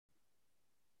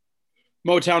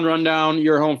Motown Rundown,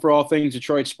 your home for all things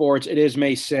Detroit sports. It is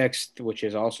May 6th, which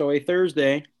is also a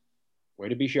Thursday. Way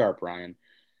to be sharp, Ryan.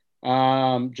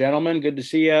 Gentlemen, good to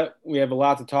see you. We have a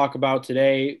lot to talk about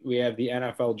today. We have the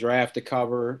NFL draft to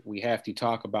cover. We have to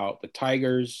talk about the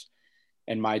Tigers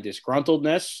and my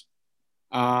disgruntledness.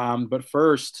 But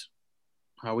first,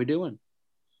 how we doing?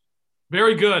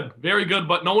 Very good, very good.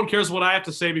 But no one cares what I have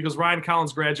to say because Ryan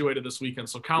Collins graduated this weekend.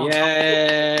 So Collins,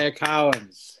 Yeah,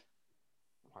 Collins.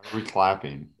 Why are we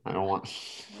clapping? I don't want.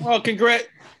 Well,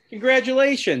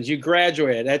 congratulations, you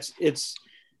graduated.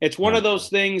 It's one of those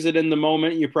things that in the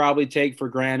moment you probably take for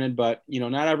granted, but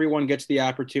not everyone gets the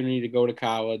opportunity to go to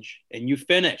college, and you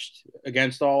finished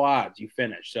against all odds. You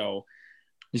finished, so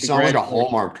you sound like a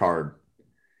Hallmark card.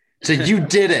 It's like you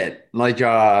did it.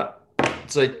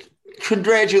 It's like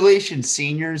congratulations,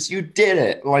 seniors, you did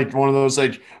it. Like one of those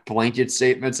like blanket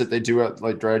statements that they do at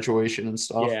like graduation and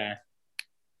stuff. Yeah.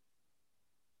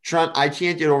 Trent, I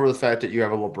can't get over the fact that you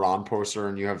have a LeBron poster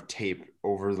and you have tape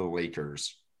over the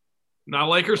Lakers. Not a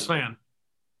Lakers fan.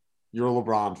 You're a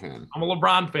LeBron fan. I'm a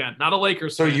LeBron fan, not a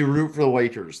Lakers fan. So you root for the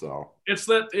Lakers, though. It's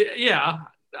that, yeah,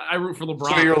 I root for LeBron.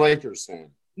 So you're a Lakers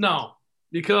fan. No,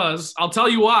 because I'll tell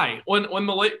you why. When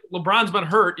LeBron's been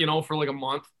hurt, for like a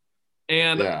month,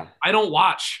 and I don't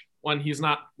watch when he's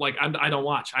not like I don't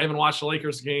watch. I haven't watched the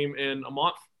Lakers game in a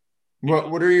month.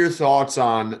 What are your thoughts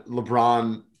on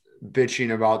LeBron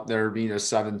bitching about there being a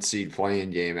 7th seed playing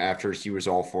game after he was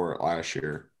all for it last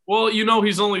year? Well,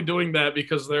 he's only doing that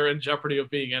because they're in jeopardy of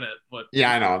being in it. But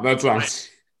yeah, I know. That's what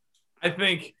I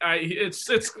think.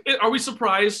 Are we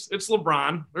surprised? It's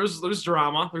LeBron. There's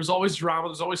drama. There's always drama.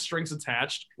 There's always strings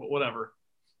attached. Whatever.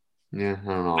 Yeah, I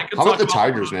don't know. How about the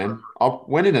Tigers, man? I'll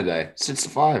win in today,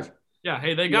 6-5. Yeah,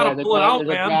 hey, they gotta pull it out,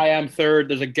 man.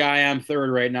 There's a guy on third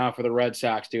right now for the Red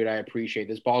Sox, dude. I appreciate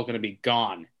this ball's gonna be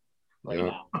gone right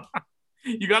now.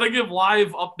 You gotta give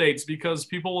live updates because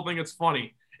people will think it's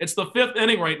funny. It's the 5th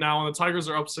inning right now, and the Tigers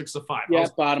are up 6-5. Yeah,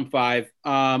 bottom 5.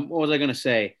 What was I going to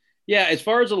say? Yeah, as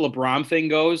far as the LeBron thing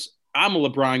goes, I'm a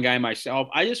LeBron guy myself.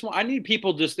 I need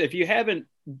people if you haven't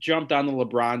jumped on the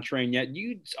LeBron train yet,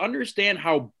 you understand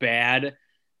how bad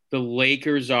the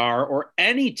Lakers are, or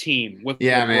any team with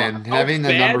LeBron. Man, having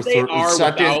the number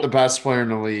second, the best player in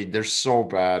the league, they're so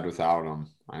bad without him.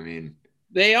 I mean.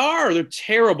 They are. They're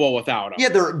terrible without him. Yeah,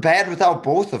 they're bad without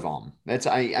both of them.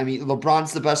 I mean,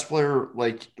 LeBron's the best player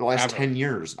like the last 10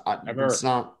 years. It's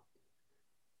not.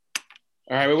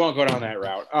 All right, we won't go down that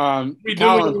route.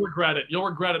 You'll regret it. You'll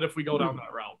regret it if we go down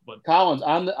that route. But Collins,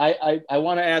 I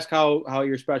want to ask how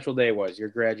your special day was, your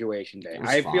graduation day.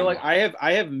 I feel like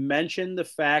I have mentioned the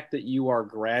fact that you are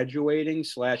graduating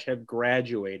 / have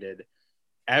graduated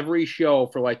every show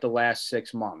for like the last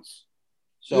 6 months.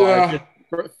 So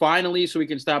finally, so we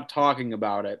can stop talking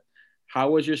about it.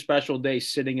 How was your special day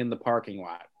sitting in the parking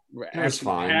lot? It was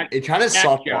fine. It kind of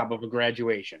sucked. Job of a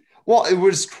graduation. Well, it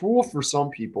was cool for some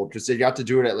people because they got to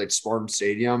do it at like Spartan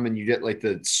Stadium, and you get like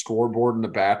the scoreboard in the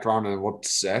background, and it looked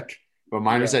sick. But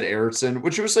mine was at Erickson,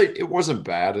 which was like it wasn't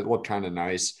bad. It looked kind of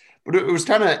nice, but it was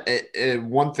kind of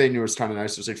one thing that was kind of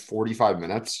nice. It was like 45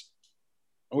 minutes,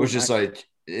 which is like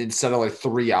instead of like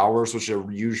 3 hours, which a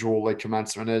usual like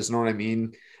commencement is. You know what I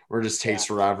mean? Where it just takes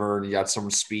forever, and you got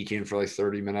someone speaking for like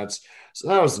 30 minutes. So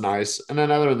that was nice. And then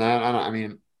other than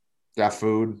that, got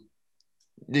food,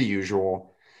 the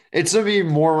usual. It's going to be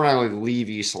more when I like leave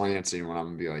East Lansing when I'm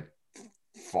going to be like,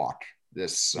 fuck,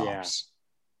 this sucks.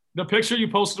 Yeah. The picture you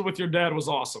posted with your dad was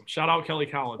awesome. Shout out Kelly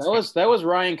Collins. That was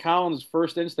Ryan Collins'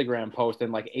 first Instagram post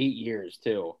in like 8 years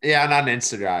too. Yeah, not an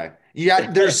Insta guy.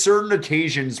 Yeah, there's certain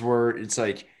occasions where it's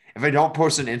like, if I don't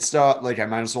post an Insta, like I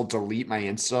might as well delete my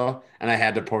Insta, and I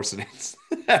had to post an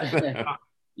Insta.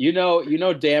 You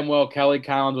know damn well Kelly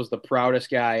Collins was the proudest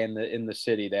guy in the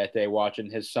city that day watching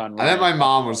his son. I think my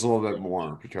mom was a little bit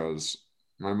more because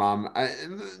my mom, I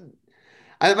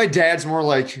think my dad's more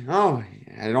like, oh,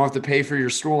 I don't have to pay for your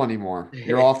school anymore.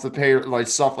 You're off the pay, like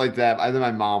stuff like that. I think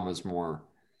my mom was more,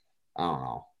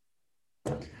 I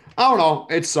don't know.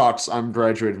 It sucks. I'm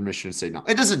graduating from Michigan State now.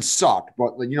 It doesn't suck,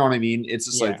 but you know what I mean? It's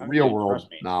just real world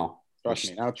now. Trust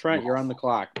me. Now, Trent, you're on the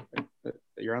clock.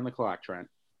 You're on the clock, Trent.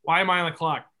 Why am I on the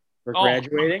clock? For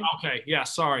graduating? Okay. Yeah,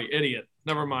 sorry. Idiot.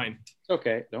 Never mind. It's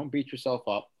okay. Don't beat yourself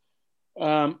up.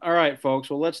 All right, folks.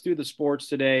 Well, let's do the sports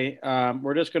today.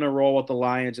 We're just going to roll with the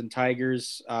Lions and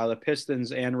Tigers. The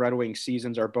Pistons and Red Wings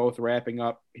seasons are both wrapping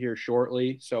up here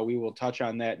shortly, so we will touch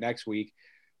on that next week.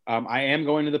 I am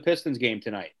going to the Pistons game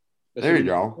tonight. There you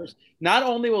go. Not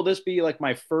only will this be like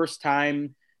my first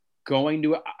time going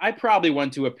to – I probably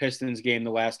went to a Pistons game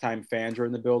the last time fans were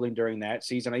in the building during that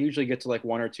season. I usually get to like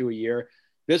one or two a year.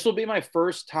 This will be my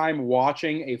first time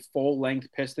watching a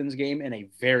full-length Pistons game in a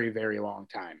very, very long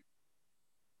time.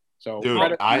 So,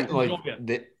 dude,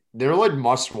 they're like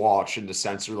must-watch in the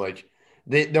sense of like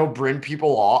they'll bring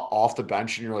people off the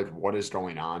bench, and you're like, what is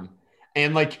going on?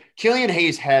 And like Killian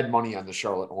Hayes had money on the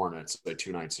Charlotte Hornets like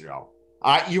 2 nights ago.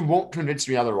 You won't convince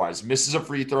me otherwise. Misses a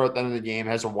free throw at the end of the game,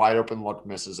 has a wide open look,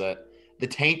 misses it. The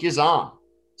tank is on.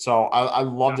 So I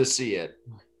love to see it.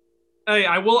 Hey,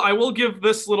 I will give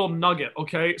this little nugget,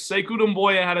 okay? Sekou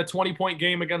Doumbouya had a 20-point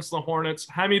game against the Hornets.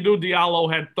 Hamidou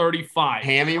Diallo had 35.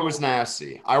 Hammy was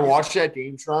nasty. I watched that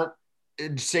game, Trent.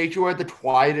 Sekou had the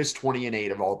quietest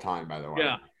 20-8 of all time, by the way.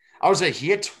 Yeah. I was like, he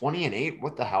had 20-8?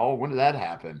 What the hell? When did that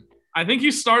happen? I think he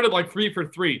started like 3 for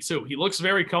 3, too. He looks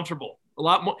very comfortable. A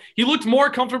lot more. He looked more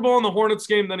comfortable in the Hornets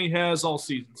game than he has all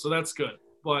season, so that's good.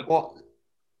 But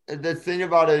the thing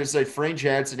about it is like Frank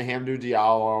Jackson, Hamidou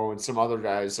Diallo, and some other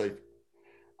guys like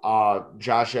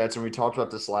Josh Jackson. We talked about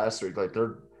this last week. Like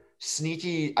they're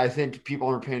sneaky. I think people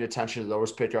aren't paying attention to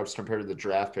those pickups compared to the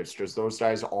draft picks because those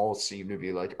guys all seem to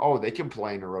be like, oh, they can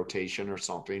play in a rotation or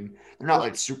something. They're not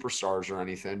like superstars or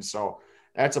anything. So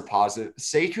that's a positive.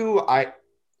 Sekou,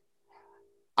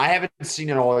 I haven't seen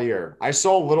it all year. I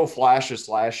saw little flashes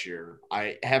last year.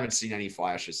 I haven't seen any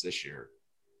flashes this year.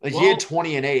 Like he had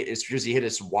 20-8. It's because he hit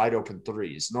his wide open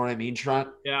threes. You know what I mean, Trent?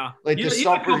 Yeah. Like he had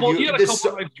a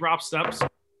couple like drop steps.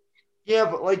 Yeah,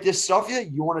 but like the stuff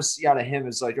that you want to see out of him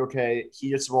is like, okay, he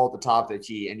hits the ball at the top of the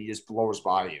key and he just blows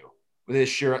by you with his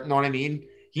shirt. You know what I mean?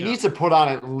 He needs to put on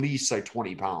at least like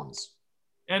 20 pounds.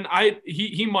 And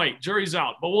he might. Jury's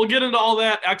out. But we'll get into all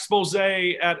that expose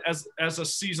as a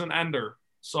season ender.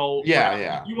 So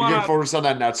yeah. You can focus on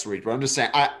that next week. But I'm just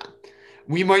saying,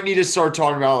 we might need to start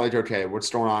talking about like, okay,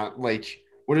 what's going on? Like,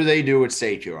 what do they do with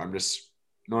Sekou? I'm just,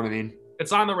 you know what I mean?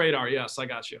 It's on the radar. Yes, I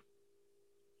got you.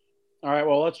 All right,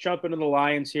 well, let's jump into the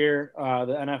Lions here. The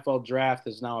NFL draft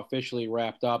is now officially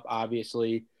wrapped up,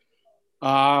 obviously.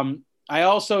 I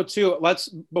also, too,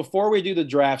 before we do the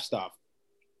draft stuff,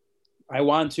 I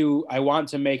want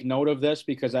to make note of this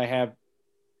because I have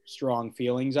strong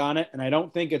feelings on it, and I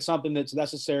don't think it's something that's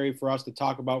necessary for us to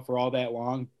talk about for all that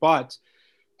long, but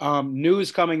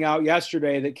news coming out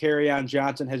yesterday that Kerryon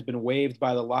Johnson has been waived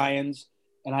by the Lions,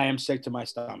 and I am sick to my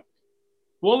stomach.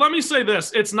 Well, let me say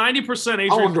this. It's 90%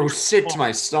 Adrian. I want to go sick to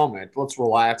my stomach. Let's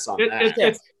relax on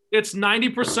that. It's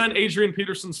 90% Adrian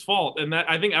Peterson's fault, and that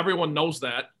I think everyone knows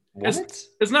that. What?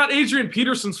 It's not Adrian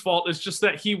Peterson's fault. It's just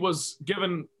that he was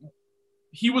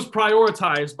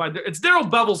prioritized by – it's Darrell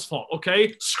Bevell's fault,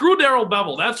 okay? Screw Darrell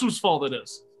Bevell. That's whose fault it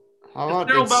is. It's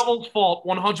Darrell Bevell's fault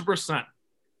 100%.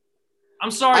 I'm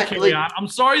sorry, Kerryon. I'm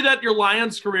sorry that your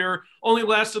Lions career only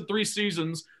lasted 3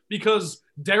 seasons because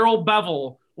Darrell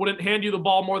Bevell wouldn't hand you the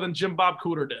ball more than Jim Bob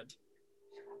Cooter did.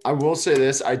 I will say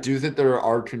this. I do think there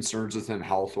are concerns with him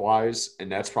health-wise,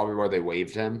 and that's probably why they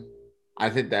waived him. I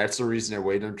think that's the reason they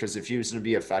waived him, because if he was going to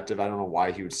be effective, I don't know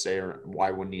why he would stay or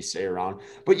why wouldn't he stay around.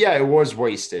 But, yeah, it was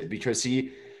wasted because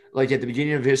he, like at the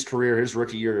beginning of his career, his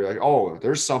rookie year, like, oh,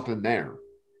 there's something there.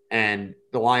 And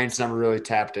the Lions never really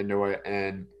tapped into it,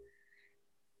 and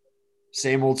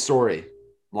same old story.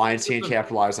 Lions can't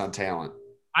capitalize on talent.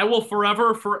 I will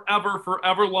forever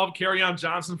love Kerryon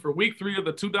Johnson for week 3 of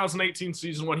the 2018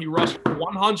 season when he rushed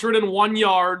 101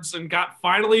 yards and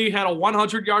finally had a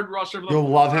 100-yard rush. You'll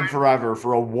love him forever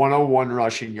for a 101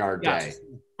 rushing yard day.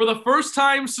 For the first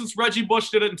time since Reggie Bush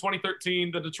did it in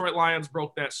 2013, the Detroit Lions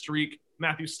broke that streak.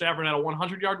 Matthew Stafford had a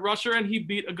 100-yard rusher, and he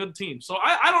beat a good team. So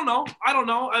I don't know.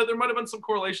 There might have been some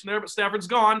correlation there, but Stafford's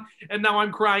gone, and now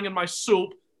I'm crying in my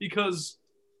soup because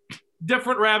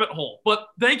different rabbit hole. But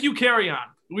thank you, Kerryon.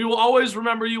 We will always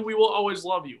remember you. We will always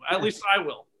love you. At least I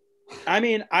will. I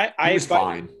mean, I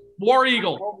fine. War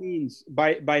Eagle.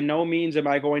 By no means am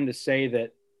I going to say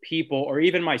that people or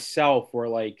even myself were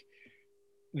like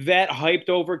that hyped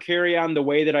over Kerryon the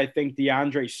way that I think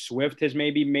DeAndre Swift has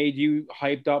maybe made you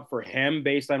hyped up for him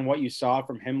based on what you saw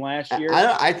from him last year.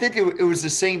 I think it was the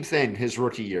same thing his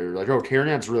rookie year. Like, oh,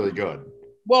 Kerryon's really good.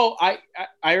 Well,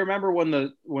 I remember when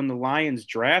the Lions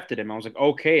drafted him, I was like,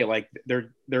 okay, like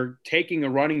they're taking a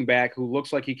running back who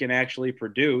looks like he can actually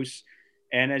produce.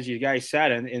 And as you guys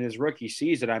said, in his rookie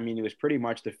season, I mean, he was pretty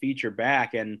much the feature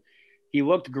back, and he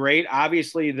looked great.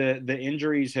 Obviously, the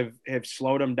injuries have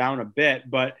slowed him down a bit,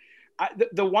 but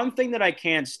the one thing that I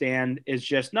can't stand is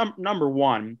just number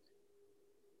one.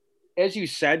 As you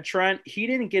said, Trent, he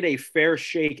didn't get a fair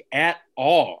shake at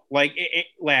all, like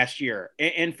last year.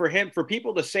 And for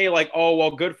people to say like, oh,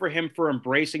 well, good for him for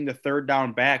embracing the third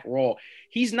down back role.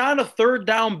 He's not a third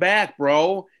down back,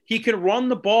 bro. He can run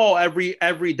the ball every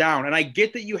down. And I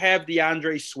get that you have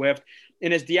DeAndre Swift,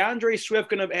 And is DeAndre Swift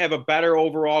going to have a better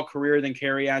overall career than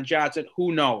Kerryon Johnson?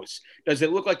 Who knows? Does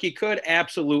it look like he could?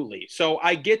 Absolutely. So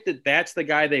I get that that's the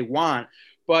guy they want,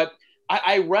 but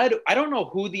I read, I don't know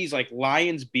who these like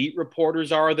Lions beat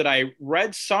reporters are, that I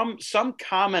read some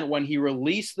comment when he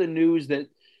released the news that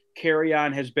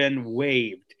Kerryon has been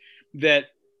waived, that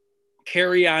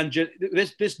Kerryon just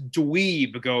this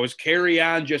dweeb goes,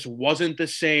 Kerryon just wasn't the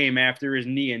same after his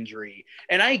knee injury.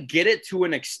 And I get it to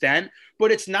an extent,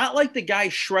 but it's not like the guy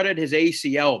shredded his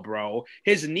ACL, bro.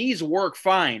 His knees work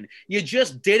fine. You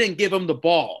just didn't give him the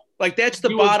ball. Like, that's the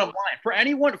bottom line. For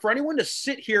anyone to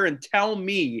sit here and tell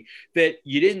me that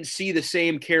you didn't see the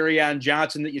same Kerryon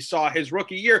Johnson that you saw his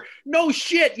rookie year, no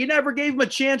shit. You never gave him a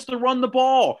chance to run the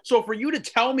ball. So for you to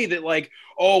tell me that, like,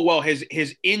 oh, well,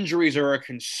 his injuries are a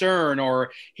concern,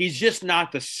 or he's just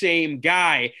not the same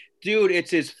guy. Dude, it's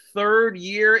his third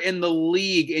year in the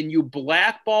league, and you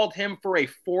blackballed him for a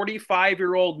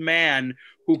 45-year-old man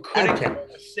who couldn't go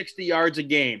 60 yards a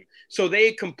game. So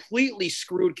they completely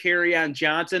screwed Kerryon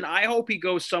Johnson. I hope he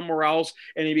goes somewhere else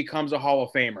and he becomes a Hall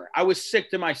of Famer. I was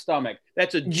sick to my stomach.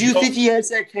 That's a joke. Do you think he has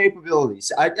that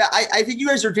capabilities? I think you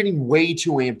guys are getting way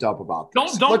too amped up about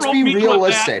this. Let's be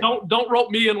realistic. Don't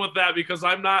rope me in with that, because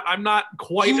I'm not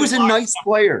quite. He was a nice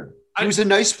player. He was a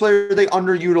nice player. They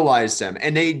underutilized him,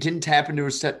 and they didn't tap into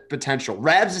his potential.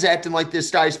 Rabs is acting like this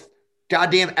guy's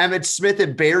goddamn Emmitt Smith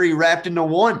and Barry wrapped into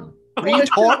one. What are you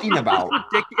talking about?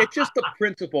 It's just the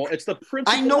principle. It's the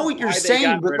principle. I know what you're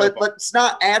saying, but let's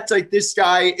not act like this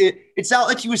guy. It's not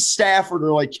like he was Stafford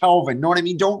or like Kelvin. Know what I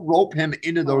mean? Don't rope him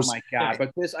into those. Oh my God!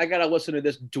 But I gotta listen to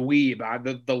this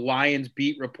dweeb, the Lions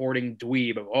beat reporting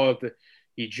dweeb of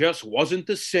he just wasn't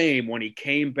the same when he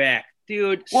came back,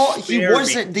 dude. Well, he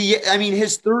wasn't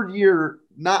his third year.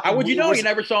 How would you know? You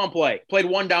never saw him play. Played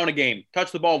one down a game.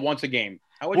 Touched the ball once a game.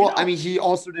 Well, I mean, he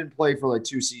also didn't play for like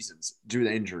 2 seasons due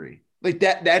to injury. Like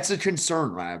that's a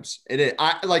concern, Rabs. It is.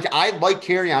 I like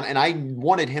Kerryon, and I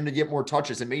wanted him to get more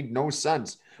touches. It made no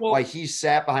sense why he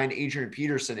sat behind Adrian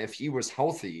Peterson if he was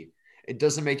healthy. It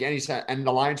doesn't make any sense. And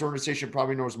the Lions organization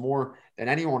probably knows more than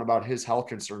anyone about his health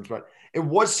concerns. But it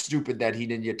was stupid that he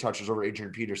didn't get touches over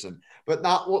Adrian Peterson. But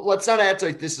let's not act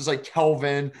like this is like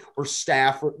Kelvin or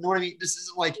Stafford. You know what I mean? This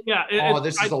isn't like,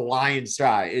 this is a Lions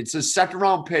guy. It's a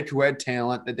second-round pick who had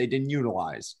talent that they didn't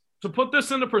utilize. To put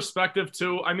this into perspective,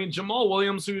 too, I mean, Jamal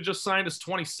Williams, who just signed, is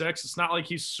 26. It's not like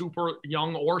he's super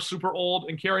young or super old.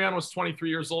 And Kerryon was 23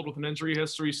 years old with an injury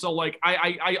history. So, like,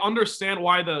 I understand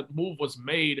why the move was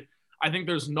made. I think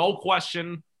there's no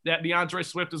question that DeAndre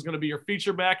Swift is going to be your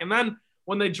feature back. And then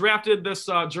when they drafted this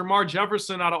Jermar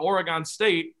Jefferson out of Oregon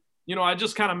State, it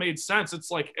just kind of made sense. It's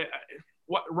like,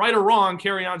 right or wrong,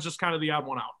 Kerryon's just kind of the odd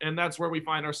one out. And that's where we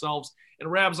find ourselves.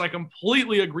 And Rabs, I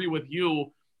completely agree with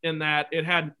you in that it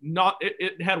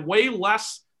had way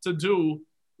less to do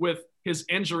with his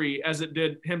injury as it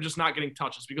did him just not getting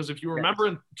touches. Because if you remember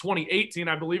in 2018,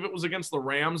 I believe it was against the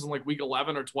Rams in like week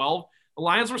 11 or 12, the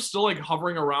Lions were still like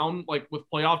hovering around like with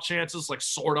playoff chances, like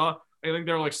sorta. I think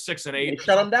they're like 6-8. They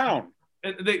shut him down.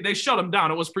 And they shut him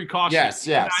down. It was precautionary.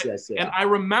 Yes. And I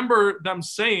remember them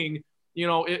saying,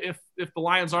 if the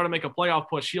Lions are to make a playoff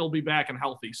push, he'll be back and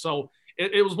healthy. So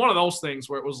it was one of those things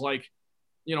where it was like,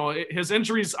 his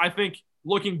injuries, I think,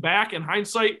 looking back in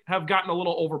hindsight, have gotten a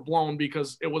little overblown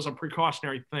because it was a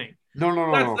precautionary thing. No.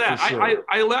 That's that. For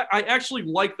sure. I actually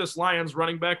like this Lions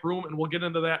running back room, and we'll get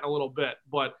into that in a little bit.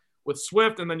 But with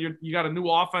Swift, and then you got a new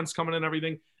offense coming in and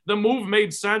everything, the move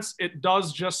made sense. It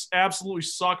does just absolutely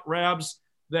suck, Rabs,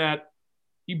 that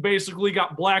he basically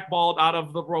got blackballed out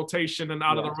of the rotation and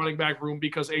out of the running back room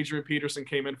because Adrian Peterson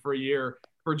came in for a year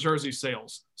for jersey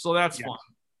sales. So that's fun.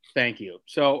 Thank you.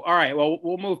 So, all right, well,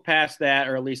 we'll move past that,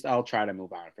 or at least I'll try to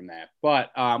move on from that. But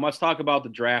let's talk about the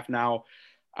draft now.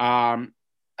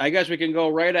 I guess we can go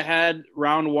right ahead,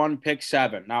 round 1, pick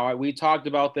 7. Now, we talked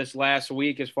about this last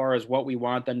week as far as what we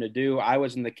want them to do. I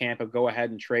was in the camp of go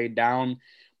ahead and trade down.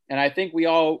 And I think we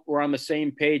all were on the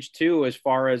same page, too, as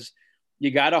far as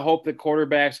you got to hope that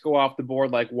quarterbacks go off the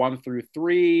board like 1 through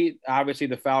 3. Obviously,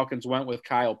 the Falcons went with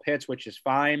Kyle Pitts, which is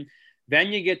fine.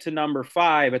 Then you get to number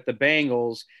 5 at the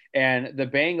Bengals, and the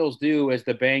Bengals do as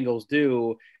the Bengals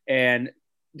do, and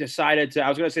decided to – I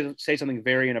was going to say something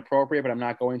very inappropriate, but I'm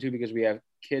not going to because we have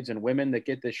kids and women that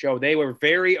get this show. They were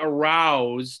very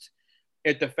aroused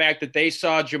at the fact that they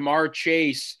saw Ja'Marr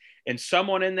Chase, and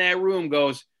someone in that room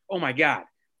goes, oh, my God,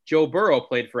 Joe Burrow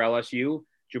played for LSU.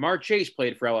 Ja'Marr Chase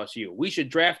played for LSU. We should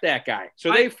draft that guy.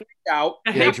 So they freaked out.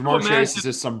 Yeah, Ja'Marr Chase is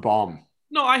just some bum.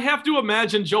 No, I have to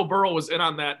imagine Joe Burrow was in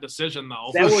on that decision,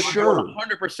 though. That was sure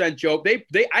 100% Joe.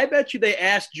 I bet you they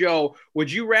asked Joe, would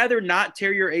you rather not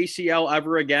tear your ACL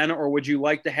ever again, or would you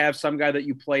like to have some guy that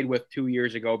you played with 2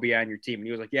 years ago be on your team? And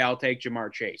he was like, yeah, I'll take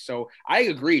Ja'Marr Chase. So I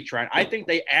agree, Trent. I think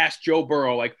they asked Joe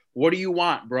Burrow, like, what do you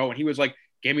want, bro? And he was like,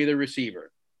 give me the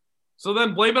receiver. So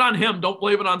then blame it on him. Don't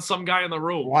blame it on some guy in the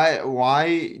room.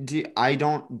 I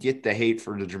don't get the hate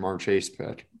for the Ja'Marr Chase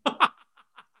pick.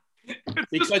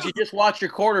 Because you just watch your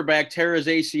quarterback tear his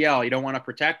ACL. You don't want to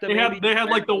protect him. They had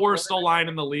like the worst O-line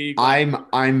in the league.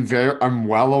 I'm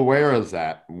well aware of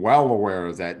that. Well aware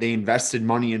of that. They invested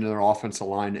money into their offensive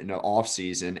line in the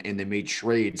offseason, and they made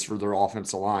trades for their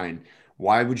offensive line.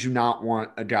 Why would you not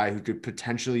want a guy who could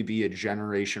potentially be a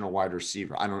generational wide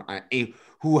receiver?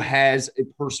 Who has a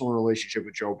personal relationship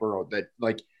with Joe Burrow that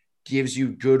like gives you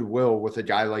goodwill with a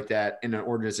guy like that in an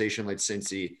organization like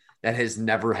Cincy that has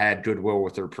never had goodwill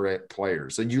with their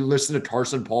players. And you listen to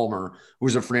Carson Palmer, who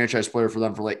was a franchise player for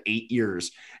them for like 8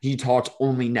 years. He talked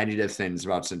only negative things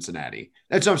about Cincinnati.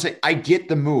 That's what I'm saying. I get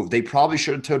the move. They probably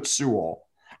should have took Sewell.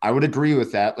 I would agree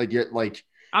with that.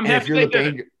 I'm happy they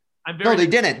did. No, they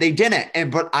didn't. They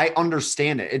didn't. But I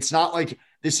understand it. It's not like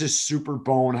this is super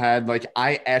bonehead. Like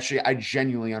I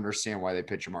genuinely understand why they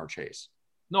pitch Ja'Marr Chase.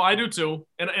 No, I do too.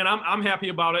 And I'm happy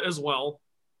about it as well.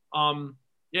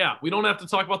 Yeah, we don't have to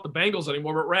talk about the Bengals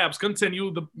anymore, but Rabs,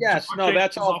 continue.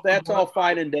 That's all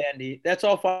fine and dandy. That's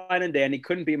all fine and dandy.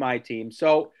 Couldn't be my team.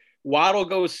 So Waddle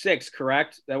goes 6,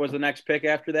 correct? That was the next pick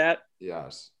after that?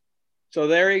 Yes. So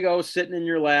there you go, sitting in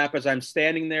your lap as I'm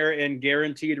standing there in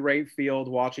guaranteed rate field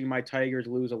watching my Tigers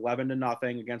lose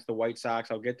 11-0 against the White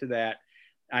Sox. I'll get to that.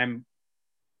 I'm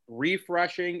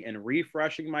refreshing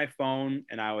my phone,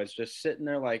 and I was just sitting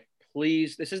there like,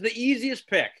 please, this is the easiest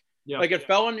pick. Yeah. Like it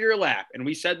fell into your lap. And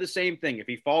we said the same thing. If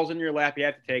he falls in your lap, you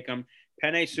have to take him.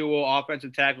 Penei Sewell,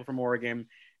 offensive tackle from Oregon,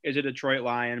 is a Detroit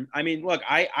Lion. I mean, look,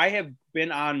 I have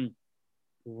been on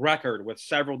record with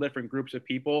several different groups of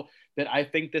people that I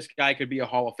think this guy could be a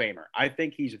Hall of Famer. I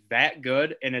think he's that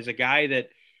good. And as a guy that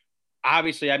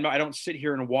obviously I don't sit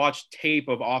here and watch tape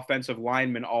of offensive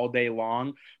linemen all day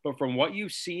long, but from what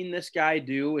you've seen this guy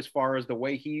do as far as the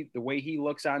way he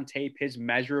looks on tape, his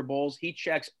measurables, he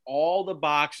checks all the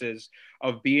boxes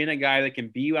of being a guy that can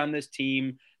be on this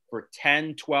team for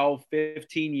 10, 12,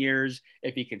 15 years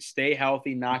if he can stay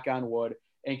healthy, knock on wood,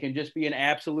 and can just be an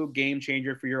absolute game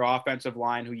changer for your offensive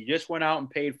line, who you just went out and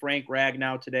paid Frank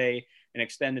Ragnow today and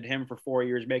extended him for 4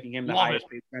 years, making him the highest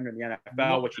paid defender in the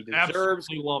NFL, which he deserves.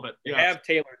 Absolutely love it. You have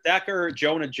Taylor Decker,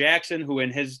 Jonah Jackson, who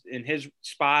in his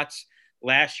spots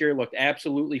last year looked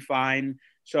absolutely fine.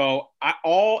 So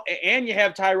and you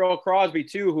have Tyrell Crosby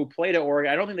too, who played at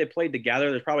Oregon. I don't think they played together.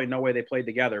 There's probably no way they played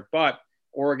together, but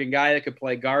Oregon guy that could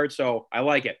play guard. So I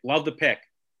like it. Love the pick.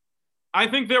 I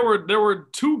think there were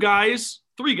 3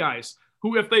 guys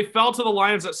who, if they fell to the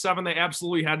Lions at 7, they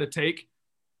absolutely had to take.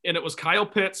 And it was Kyle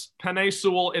Pitts, Penei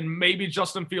Sewell, and maybe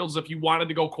Justin Fields if you wanted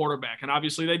to go quarterback. And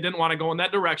obviously they didn't want to go in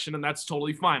that direction, and that's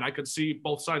totally fine. I could see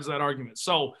both sides of that argument.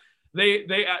 So they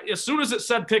as soon as it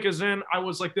said pick is in, I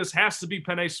was like, this has to be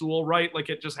Penei Sewell, right? Like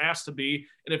it just has to be.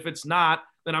 And if it's not,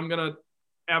 then I'm going to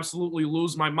absolutely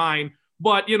lose my mind.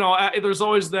 But, there's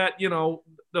always that,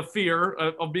 the fear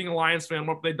of being a Lions fan.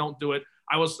 What if they don't do it?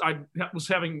 I was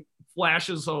having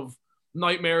flashes of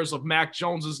nightmares of Mac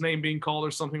Jones's name being called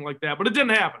or something like that, but it didn't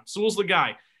happen. Sewell's the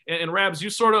guy. And Rabs, you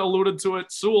sort of alluded to it.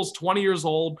 Sewell's 20 years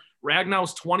old.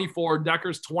 Ragnow's 24.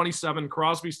 Decker's 27.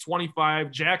 Crosby's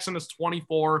 25. Jackson is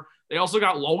 24. They also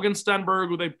got Logan Stenberg,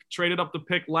 who they traded up the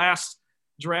pick last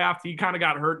draft. He kind of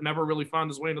got hurt, never really found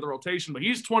his way into the rotation, but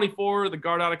he's 24, the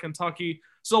guard out of Kentucky.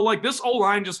 So like this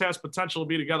O-line just has potential to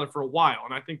be together for a while.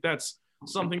 And I think that's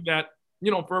something that,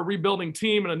 for a rebuilding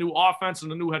team and a new offense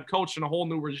and a new head coach and a whole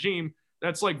new regime,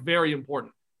 that's like very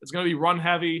important. It's going to be run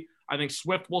heavy. I think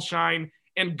Swift will shine,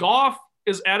 and Goff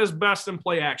is at his best in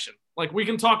play action. Like we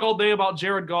can talk all day about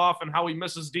Jared Goff and how he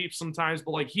misses deep sometimes,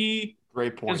 but like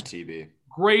great point, TB.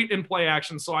 Great in play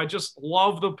action. So I just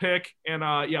love the pick. And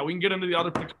we can get into the other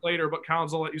picks later, but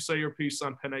Collins, I'll let you say your piece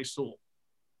on Penei Sewell.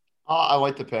 I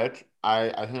like the pick.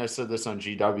 I think I said this on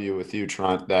GW with you,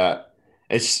 Trent, that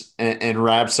it's, and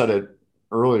Rab said it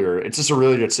earlier, it's just a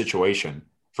really good situation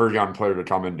for a young player to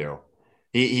come into.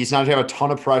 He's not going to have a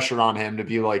ton of pressure on him to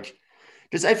be like,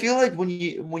 because I feel like when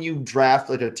you draft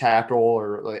like a tackle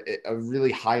or like a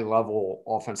really high level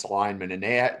offensive lineman and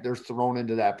they're thrown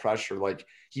into that pressure, like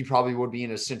he probably would be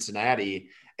in a Cincinnati,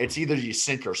 it's either you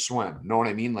sink or swim. Know what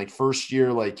I mean? Like first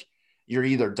year, like you're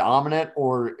either dominant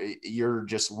or you're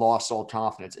just lost all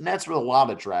confidence. And that's with a lot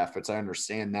of draft picks. I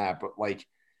understand that, but like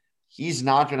he's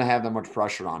not going to have that much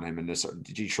pressure on him in this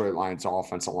Detroit Lions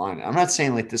offensive line. I'm not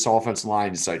saying like this offensive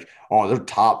line is like, oh, they're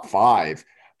top 5,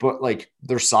 but like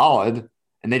they're solid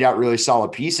and they got really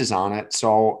solid pieces on it.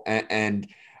 So, and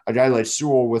a guy like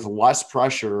Sewell with less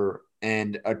pressure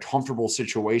and a comfortable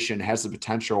situation has the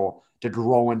potential to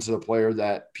grow into the player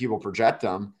that people project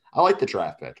them. I like the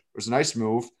draft pick. It was a nice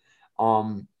move.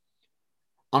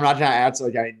 I'm not gonna add to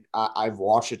like I've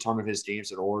watched a ton of his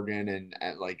games at Oregon and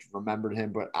like remembered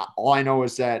him, but all I know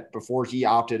is that before he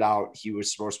opted out, he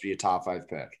was supposed to be a top 5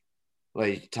 pick,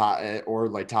 like top or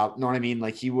like top. You know what I mean?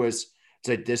 Like he was it's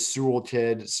like this Sewell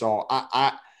kid. So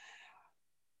I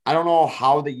don't know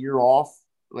how the year off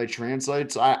like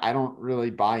translates. I don't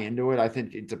really buy into it. I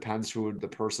think it depends who the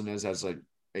person is as like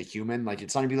a human. Like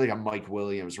it's not gonna be like a Mike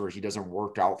Williams where he doesn't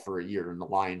work out for a year and the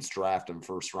Lions draft him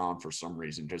first round for some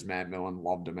reason because Matt Millen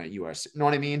loved him at USC. You know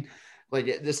what I mean?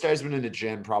 Like this guy's been in the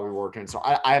gym probably working. So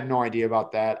I have no idea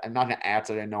about that. I'm not gonna act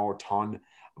that I know a ton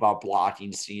about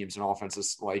blocking schemes and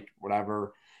offenses, like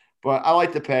whatever. But I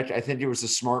like the pick. I think it was a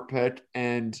smart pick.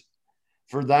 And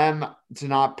for them to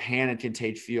not panic and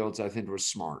take Fields, I think was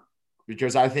smart.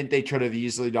 Because I think they could have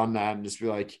easily done that and just be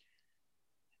like,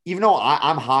 even though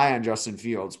I'm high on Justin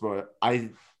Fields, but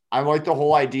I like the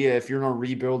whole idea. If you're going to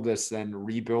rebuild this, then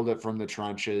rebuild it from the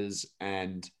trenches.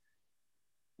 And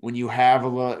when you have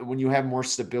more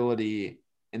stability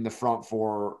in the front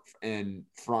four and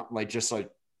front, like just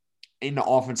like in the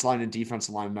offense line and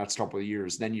defensive line in the next couple of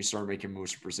years, then you start making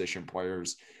moves for position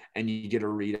players and you get a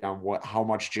read on how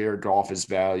much Jared Goff is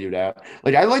valued at.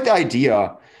 Like, I like the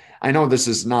idea. I know this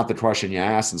is not the question you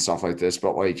asked and stuff like this,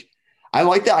 but like, I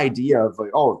like the idea of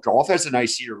like, oh, Goff has a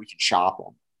nice year, we can shop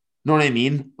him. You know what I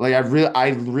mean? Like I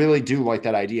really do like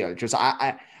that idea because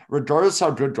I regardless how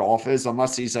good Goff is,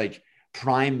 unless he's like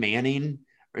prime Manning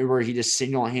where he just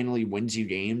single-handedly wins you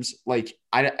games, like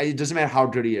it doesn't matter how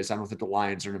good he is. I don't think the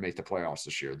Lions are going to make the playoffs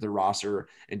this year. Their roster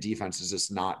and defense is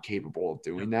just not capable of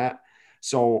doing that.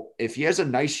 So if he has a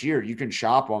nice year, you can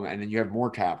shop him and then you have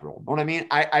more capital. You know what I mean?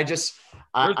 There's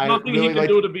nothing really he can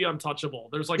do to be untouchable.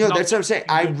 There's like that's what I'm saying.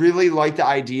 I really like the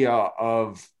idea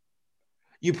of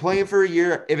you playing for a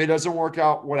year. If it doesn't work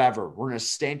out, whatever. We're gonna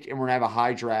stink and we're gonna have a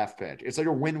high draft pick. It's like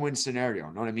a win-win scenario.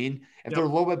 You know what I mean? If they're a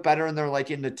little bit better and they're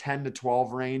like in the 10 to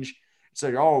 12 range, it's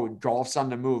like, oh, Goff's on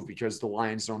the move because the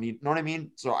Lions don't need. You know what I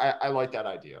mean? So I like that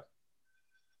idea.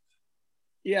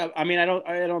 Yeah, I mean, I don't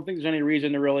think there's any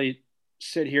reason to really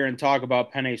sit here and talk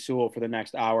about Penei Sewell for the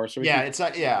next hour. So it's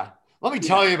like, let me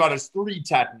tell you about his 3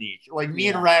 technique. Like me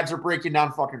and Rabs are breaking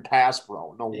down fucking pass,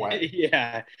 bro. No way.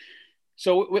 Yeah.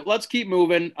 So let's keep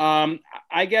moving.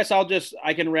 I guess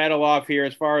I can rattle off here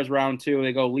as far as round 2.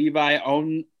 They go Levi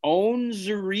Onwuzurike.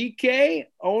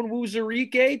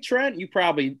 Trent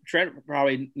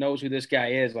probably knows who this guy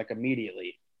is like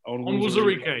immediately.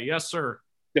 Onwuzurike, yes, sir.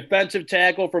 Defensive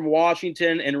tackle from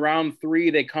Washington. In round 3,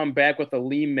 they come back with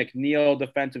Aleem McNeil,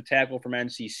 defensive tackle from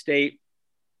NC State.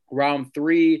 Round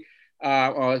 3,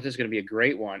 this is going to be a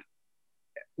great one.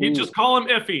 You just call him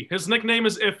Iffy. His nickname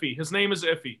is Iffy. His name is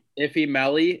Iffy. Iffy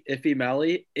Melly.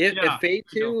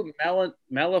 Ifeatu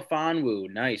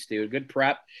Melifonwu. Nice, dude. Good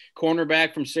prep.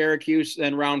 Cornerback from Syracuse.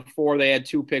 Then round 4, they had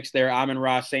 2 picks there.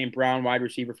 Amon-Ra St. Brown, wide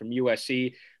receiver from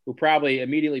USC, who probably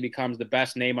immediately becomes the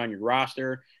best name on your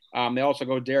roster. They also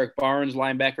go Derek Barnes,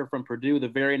 linebacker from Purdue, the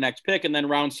very next pick. And then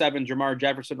round 7, Jamar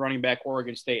Jefferson, running back,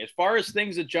 Oregon State. As far as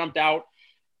things that jumped out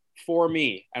for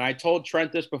me, and I told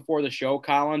Trent this before the show,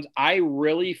 Collins, I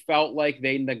really felt like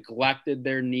they neglected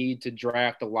their need to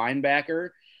draft a linebacker.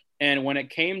 And when it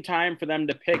came time for them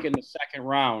to pick in the second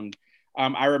round,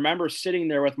 I remember sitting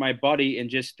there with my buddy and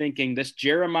just thinking, this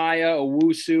Jeremiah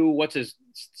Owusu, what's his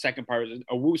second part?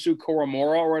 Owusu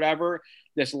Koromoro or whatever,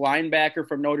 this linebacker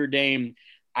from Notre Dame,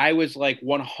 I was like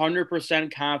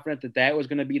 100% confident that was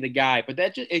going to be the guy. But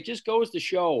it just goes to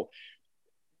show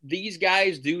these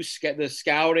guys do the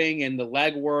scouting and the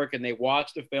legwork and they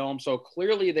watch the film. So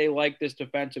clearly they like this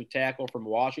defensive tackle from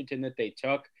Washington that they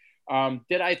took.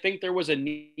 Did I think there was a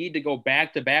need to go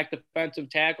back-to-back defensive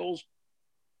tackles?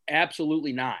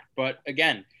 Absolutely not. But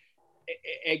again,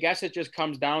 I guess it just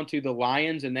comes down to the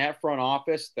Lions and that front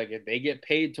office. Like they get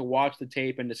paid to watch the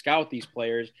tape and to scout these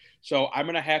players. So I'm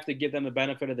going to have to give them the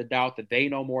benefit of the doubt that they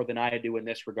know more than I do in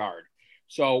this regard.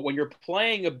 So when you're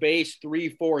playing a base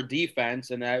 3-4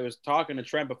 defense, and I was talking to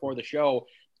Trent before the show,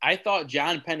 I thought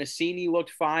John Penisini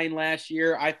looked fine last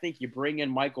year. I think you bring in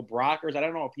Michael Brockers. I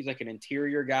don't know if he's like an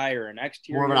interior guy or an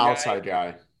exterior guy. More of an outside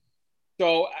guy.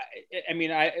 So, I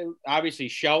mean, obviously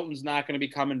Shelton's not going to be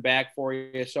coming back for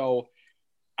you. So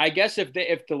I guess if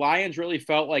the Lions really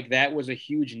felt like that was a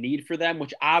huge need for them,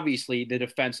 which obviously the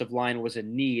defensive line was a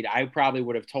need, I probably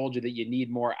would have told you that you need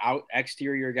more out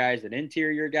exterior guys than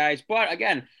interior guys. But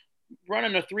again,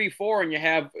 running a 3-4 and you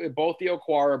have both the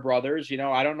Okwara brothers,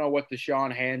 I don't know what the Sean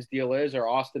Hands deal is, or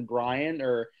Austin Bryant,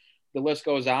 or the list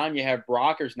goes on. You have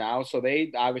Brockers now, so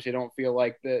they obviously don't feel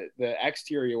like the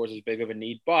exterior was as big of a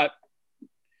need. But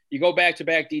you go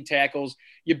back-to-back D tackles.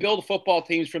 You build football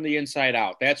teams from the inside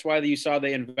out. That's why you saw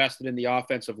they invested in the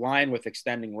offensive line with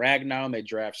extending Ragnow, and they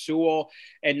draft Sewell.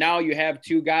 And now you have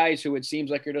two guys who it seems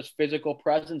like are just physical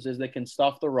presences that can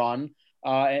stuff the run.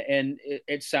 And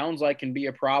it sounds like can be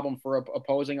a problem for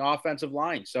opposing offensive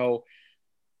line. So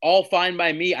all fine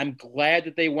by me. I'm glad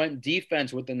that they went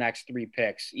defense with the next 3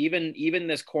 picks. Even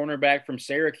this cornerback from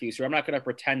Syracuse, who I'm not going to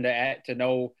pretend to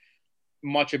know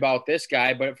much about this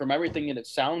guy, but from everything that it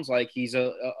sounds like, he's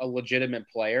a legitimate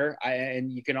player.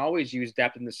 And you can always use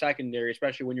depth in the secondary,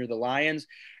 especially when you're the Lions.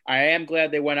 I am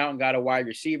glad they went out and got a wide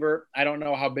receiver. I don't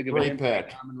know how big of an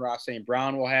impact Amon-Ra St.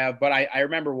 Brown will have, but I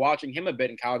remember watching him a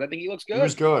bit in college. I think he looks good. He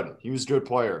was good. He was a good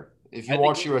player. If you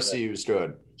watch USC, he was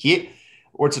good.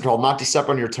 What's it called? Not to step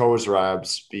on your toes,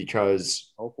 Rabs,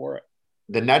 because go for it.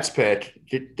 The Nets pick,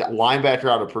 linebacker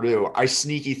out of Purdue, I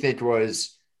sneaky think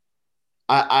was –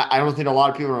 I don't think a lot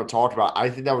of people are going to talk about. I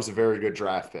think that was a very good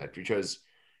draft pick because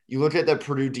you look at the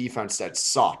Purdue defense that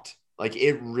sucked. Like,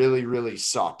 it really, really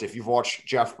sucked. If you've watched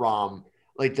Jeff Brom,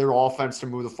 like, their offense to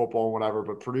move the football and whatever,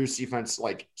 but Purdue's defense,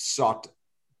 like, sucked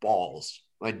balls.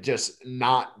 Like, just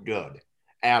not good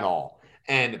at all.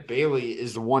 And Bailey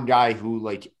is the one guy who,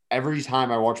 like, every time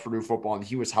I watched Purdue football and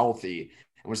he was healthy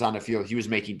and was on the field, he was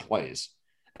making plays.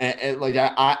 And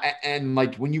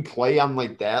like, when you play on,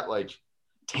 like, that, like,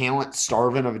 talent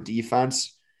starving of a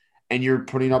defense and you're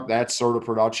putting up that sort of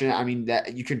production, I mean,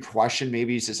 that you can question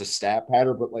maybe it's just a stat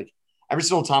pattern, but like every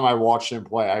single time I watched him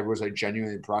play, I was like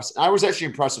genuinely impressed. I was actually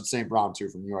impressed with St. Brown too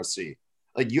from USC.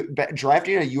 Like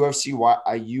drafting a USC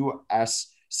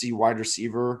wide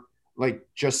receiver, like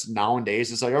just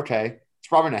nowadays, it's like, okay, it's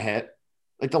probably gonna hit.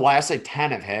 Like the last like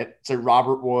 10 have hit. It's like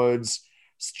Robert Woods,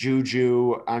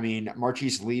 Juju. I mean,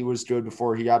 Marquise Lee was good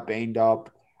before he got banged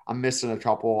up. I'm missing a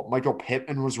couple. Michael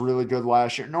Pittman was really good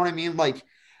last year. You know what I mean? Like,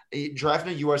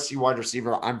 drafting a USC wide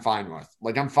receiver, I'm fine with.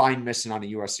 Like, I'm fine missing on a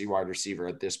USC wide receiver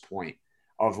at this point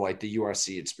of, like, the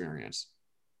USC experience.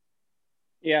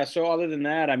 Yeah, so other than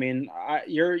that, I mean,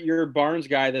 your Barnes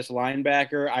guy, this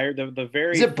linebacker,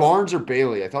 Is it Barnes or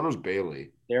Bailey? I thought it was Bailey.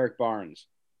 Derek Barnes.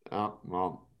 Oh,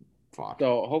 well, fuck.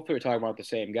 So hopefully we're talking about the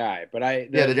same guy. But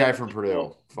the guy from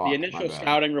Purdue. The initial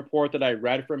scouting report that I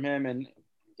read from him, and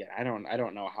yeah, I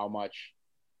don't know how much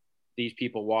these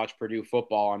people watch Purdue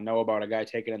football and know about a guy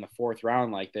taken in the 4th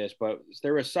round like this, but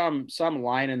there was some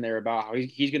line in there about how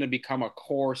he's going to become a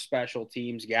core special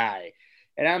teams guy.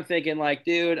 And I'm thinking like,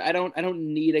 dude, I don't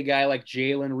need a guy like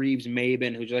Jalen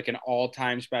Reeves-Maybin, who's like an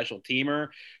all-time special teamer.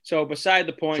 So beside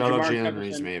the point, shout out Jalen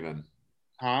Reeves-Maybin.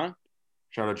 Huh?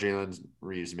 Shout out Jalen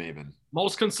Reeves-Maybin.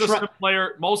 Most consistent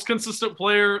player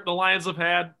the Lions have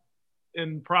had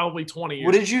in probably 20 years.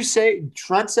 What did you say?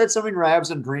 Trent said something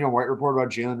Rabs and Brino White report about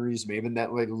Jalen Reeves-Maybin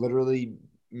that like literally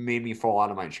made me fall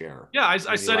out of my chair. Yeah,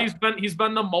 I said he's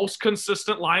been the most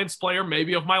consistent Lions player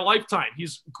maybe of my lifetime.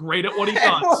 He's great at what he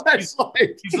does.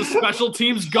 He's a special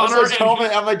teams gunner.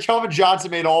 I'm like Kelvin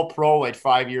Johnson made all pro like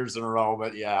 5 years in a row,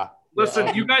 but yeah.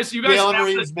 Listen, you guys Jalen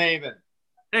Reeves-Maybin.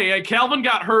 Hey, Calvin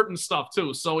got hurt and stuff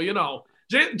too. So,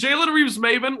 Jalen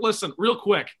Reeves-Maybin, listen, real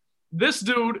quick. This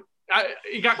dude,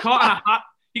 he got caught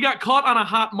on a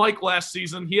hot mic last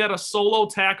season. He had a solo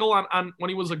tackle on when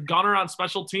he was a gunner on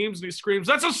special teams, and he screams,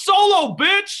 "That's a solo,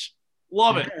 bitch!"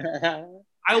 Love it.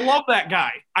 I love that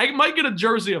guy. I might get a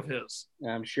jersey of his.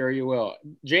 I'm sure you will.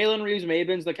 Jalen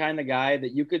Reeves-Maybin's the kind of guy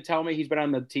that you could tell me he's been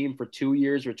on the team for 2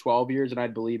 years or 12 years, and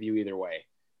I'd believe you either way.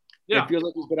 Yeah. It feels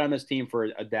like he's been on this team for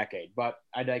a decade, but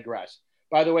I digress.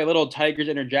 By the way, little Tigers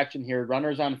interjection here.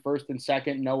 Runners on 1st and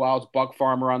 2nd, no outs, Buck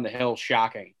Farmer on the hill.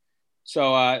 Shocking.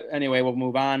 So anyway, we'll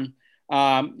move on.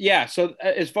 So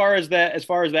as far as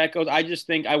that goes, I just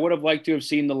think I would have liked to have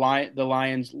seen the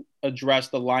Lions address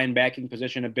the linebacking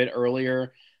position a bit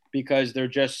earlier because they're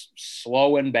just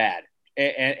slow and bad.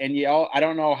 And I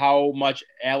don't know how much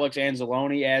Alex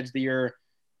Anzalone adds to your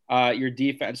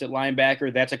defense at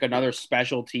linebacker. That's like another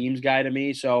special teams guy to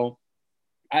me. So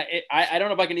I don't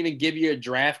know if I can even give you a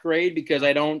draft grade because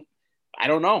I don't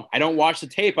know. I don't watch the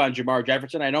tape on Jamar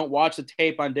Jefferson. I don't watch the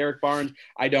tape on Derek Barnes.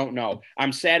 I don't know.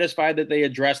 I'm satisfied that they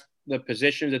addressed the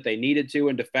positions that they needed to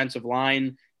in defensive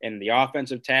line and the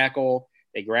offensive tackle.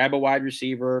 They grab a wide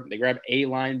receiver. They grab a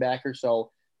linebacker.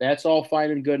 So that's all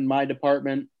fine and good in my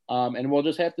department. And we'll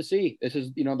just have to see. This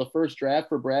is, the first draft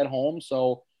for Brad Holmes.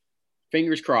 So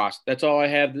fingers crossed. That's all I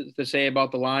have to say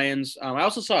about the Lions. I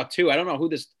also saw too, I don't know who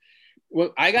this,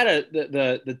 well, I got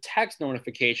the text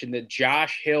notification that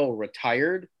Josh Hill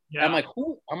retired. Yeah. I'm like,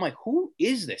 who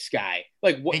is this guy?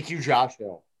 Like, what? Thank you, Josh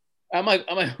Hill. I'm like,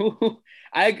 who?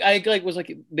 I like was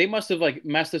like, they must have like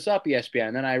messed this up, ESPN.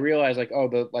 And then I realized like, oh,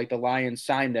 the Lions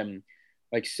signed him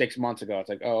like 6 months ago. It's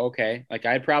like, oh, okay. Like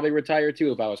I'd probably retire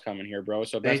too if I was coming here, bro.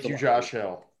 So thank you, Josh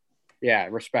Hill. Yeah,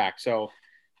 respect. So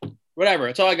whatever.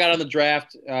 That's all I got on the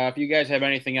draft. If you guys have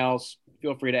anything else,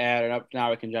 feel free to add it up.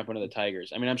 Now we can jump into the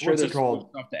Tigers. I mean, I'm sure there's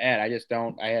stuff to add. I just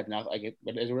don't. I have nothing. It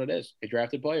is what it is. They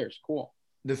drafted players. Cool.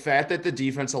 The fact that the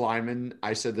defense linemen,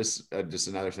 I said this, just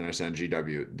another thing I said on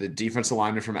GW, the defense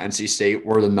linemen from NC State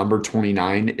were the number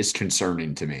 29 is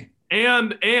concerning to me.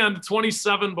 And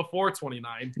 27 before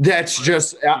 29. That's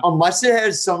just, unless it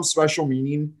has some special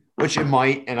meaning, which it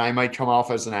might, and I might come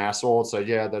off as an asshole. It's like,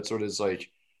 yeah, that's what his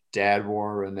like dad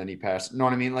wore and then he passed. You know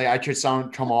what I mean? Like I could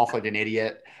come off like an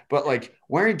idiot, but like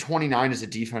wearing 29 as a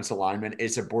defensive lineman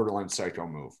is a borderline psycho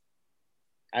move.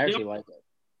 I actually like it.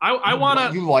 I want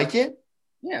to. You like it?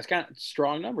 Yeah, it's kind of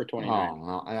strong number 29.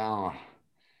 Oh.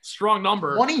 Strong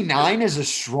number. 29 is a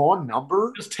strong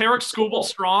number. Is Tarek Skubal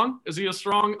strong? Is he a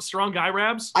strong guy,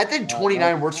 Rabs? I think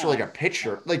 29 works for like a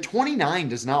pitcher. Like 29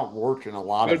 does not work in a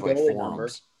lot of like forms. Number.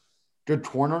 Good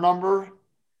corner number.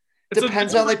 It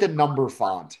depends on like the number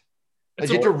font. Like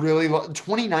you have to really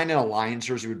 29 in a Lions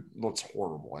jersey looks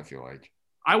horrible. I feel like.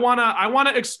 I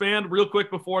wanna expand real quick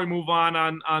before we move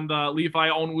on the Levi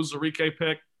Onwuzurike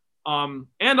pick. And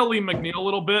Aleem McNeil a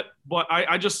little bit, but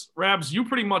I just, Rabs, you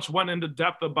pretty much went into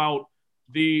depth about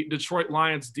the Detroit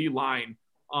Lions D line.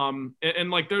 And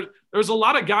like there's a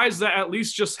lot of guys that at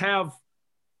least just have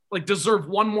like deserve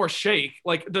one more shake.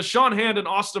 Like Deshaun Hand and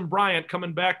Austin Bryant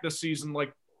coming back this season,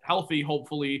 like healthy,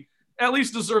 hopefully, at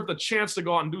least deserve the chance to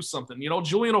go out and do something.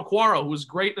 Julian Okwara, who was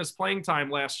great in his playing time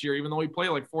last year, even though he played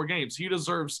like 4 games, he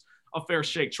deserves a fair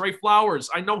shake. Trey Flowers,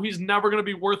 I know he's never going to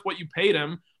be worth what you paid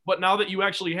him, but now that you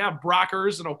actually have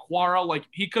Brockers and Okwara, like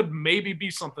he could maybe be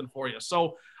something for you.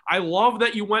 So I love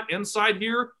that you went inside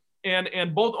here,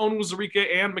 and both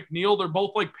Onwuzurike and McNeil, they're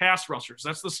both like pass rushers.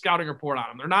 That's the scouting report on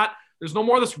them. They're not. There's no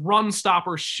more of this run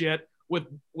stopper shit with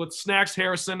Snacks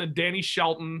Harrison and Danny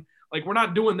Shelton. Like we're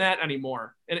not doing that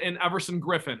anymore. And Everson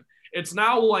Griffin. It's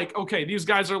now like, okay, these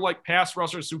guys are like pass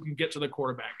rushers who can get to the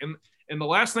quarterback. And the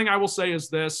last thing I will say is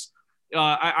this.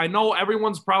 I know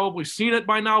everyone's probably seen it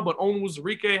by now, but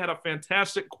Onwuzurike had a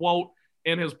fantastic quote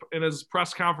in his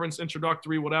press conference,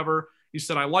 introductory, whatever. He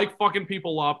said, I like fucking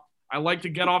people up. I like to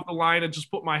get off the line and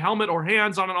just put my helmet or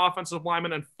hands on an offensive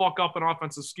lineman and fuck up an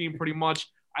offensive scheme pretty much.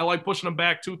 I like pushing them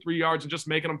back 2-3 yards and just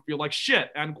making them feel like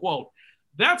shit, end quote.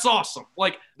 That's awesome.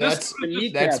 Like that's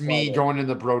me going in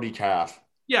the Brody calf.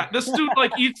 Yeah, this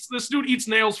dude eats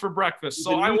nails for breakfast.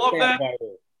 So I love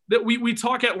that we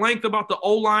talk at length about the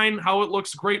O-line, how it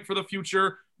looks great for the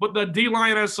future, but the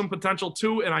D-line has some potential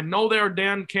too. And I know there are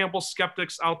Dan Campbell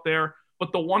skeptics out there,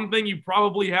 but the one thing you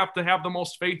probably have to have the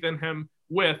most faith in him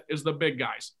with is the big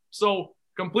guys. So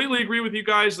completely agree with you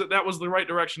guys that was the right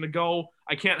direction to go.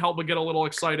 I can't help but get a little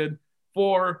excited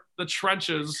for the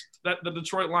trenches that the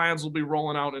Detroit Lions will be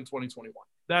rolling out in 2021.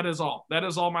 That is all. That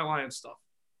is all my Lions stuff.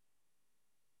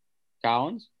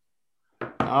 Collins?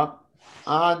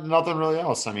 Nothing really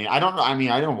else. I mean, I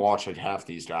don't watch like half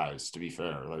these guys, to be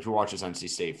fair. Like who watches NC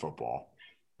State football?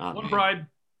 One pride.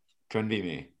 Couldn't be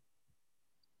me.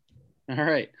 All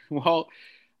right. Well,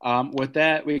 with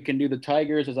that, we can do the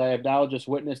Tigers. As I have now just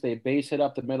witnessed, a base hit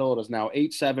up the middle. It is now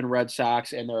 8-7 Red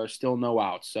Sox, and there are still no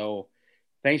outs. So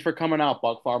thanks for coming out,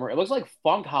 Buck Farmer. It looks like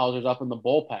Funkhauser's up in the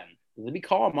bullpen. Did he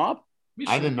call him up?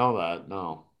 I didn't know that.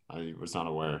 No, I was not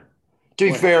aware. To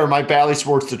be fair, my Bally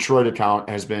Sports Detroit account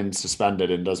has been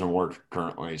suspended and doesn't work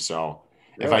currently. So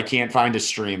if I can't find a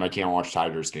stream, I can't watch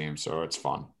Tigers games. So it's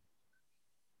fun.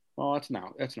 Well, that's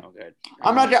no good.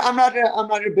 I'm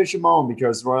not a Bishop Moan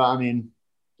because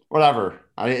whatever.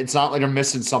 It's not like I'm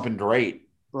missing something great.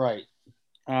 Right.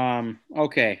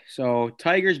 Okay. So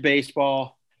Tigers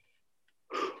baseball.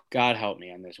 God help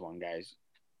me on this one, guys.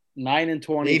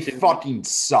 9-20. They fucking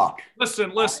suck.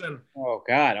 Listen. Oh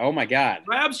God. Oh my God.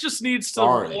 Rabs just needs to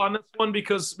roll on this one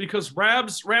because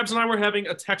Rabs and I were having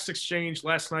a text exchange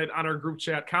last night on our group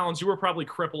chat. Collins, you were probably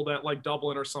crippled at like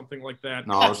Dublin or something like that.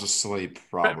 No, I was asleep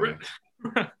probably.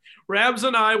 Rabs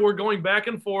and I were going back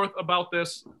and forth about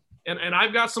this And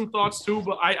I've got some thoughts too,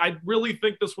 but I really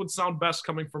think this would sound best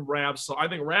coming from Rabs. So I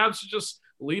think Rabs should just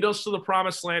lead us to the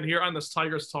promised land here on this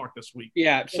Tigers Talk this week.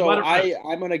 Yeah, so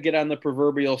I'm going to get on the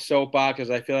proverbial soapbox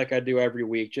as I feel like I do every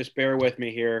week. Just bear with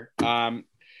me here.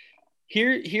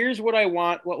 Here's what I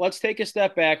want. Well, let's take a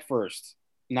step back first.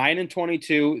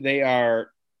 9-22, they are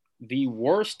the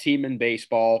worst team in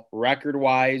baseball,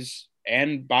 record-wise,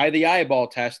 and by the eyeball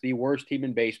test, the worst team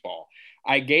in baseball.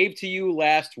 I gave to you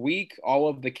last week all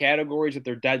of the categories that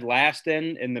they're dead last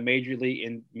in the major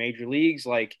leagues,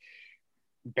 like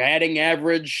batting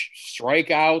average,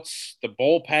 strikeouts, the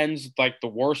bullpens, like the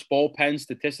worst bullpen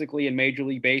statistically in Major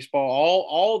League Baseball,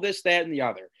 all this, that, and the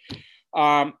other.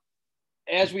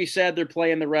 As we said, they're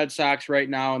playing the Red Sox right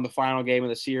now in the final game of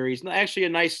the series. Actually, a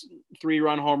nice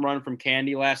 3-run home run from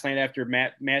Candy last night after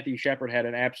Matthew Shepard had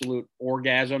an absolute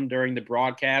orgasm during the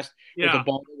broadcast with a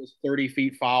ball that was 30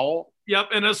 feet foul. Yep,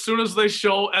 and as soon as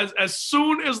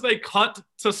they cut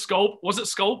to Scope, was it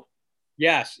Scope?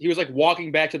 Yes, he was like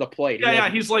walking back to the plate. Yeah,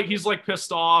 he's like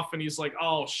pissed off, and he's like,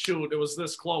 oh shoot, it was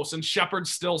this close, and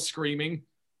Shepard's still screaming.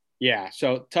 Yeah,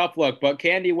 so tough look, but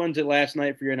Candy wins it last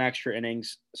night for an extra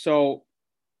innings. So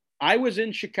I was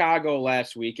in Chicago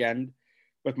last weekend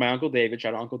with my Uncle David,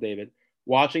 shout out Uncle David,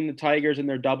 watching the Tigers in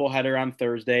their doubleheader on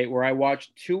Thursday, where I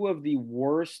watched two of the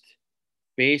worst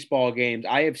baseball games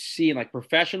I have seen, like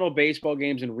professional baseball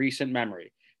games in recent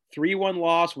memory. 3-1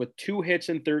 loss with 2 hits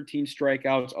and 13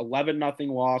 strikeouts,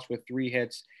 11-0 loss with 3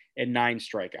 hits and 9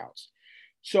 strikeouts.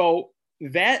 So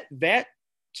that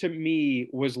to me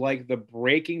was like the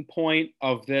breaking point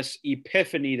of this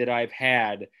epiphany that I've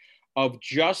had of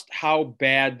just how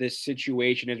bad this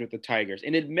situation is with the Tigers.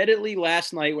 And admittedly,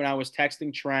 last night when I was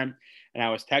texting Trent and I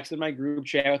was texting my group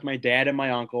chat with my dad and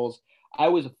my uncles, I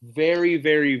was very,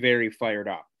 very, very fired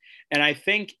up. And I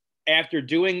think after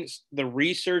doing the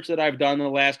research that I've done in the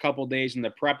last couple of days and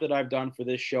the prep that I've done for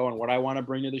this show and what I want to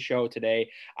bring to the show today,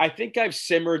 I think I've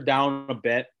simmered down a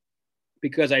bit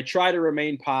because I try to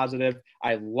remain positive.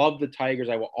 I love the Tigers.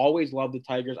 I will always love the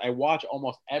Tigers. I watch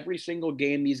almost every single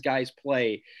game these guys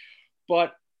play.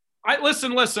 But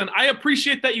listen. I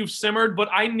appreciate that you've simmered, but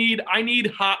I need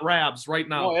hot Rabs right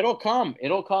now. No, it'll come.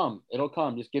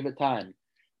 Just give it time.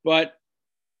 But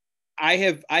I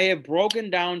have broken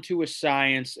down to a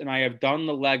science, and I have done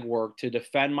the legwork to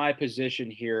defend my position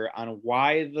here on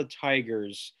why the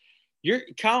Tigers.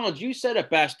 Collins, you said it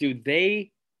best, dude.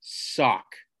 They suck,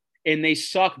 and they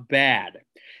suck bad.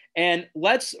 And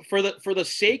let's, for the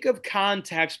sake of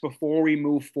context before we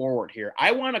move forward here,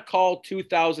 I want to call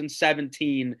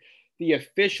 2017 the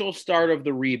official start of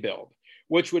the rebuild,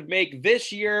 which would make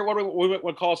this year, what we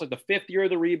would call it, like the 5th year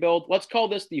of the rebuild. Let's call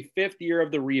this the 5th year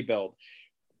of the rebuild.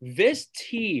 This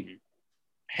team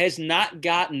has not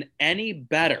gotten any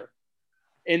better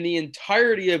in the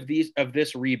entirety of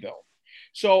this rebuild.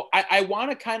 So I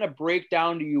want to kind of break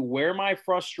down to you where my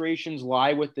frustrations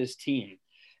lie with this team.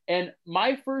 And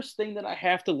my first thing that I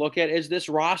have to look at is this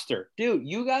roster. Dude,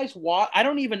 you guys watch. I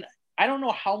don't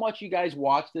know how much you guys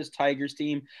watch this Tigers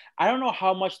team. I don't know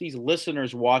how much these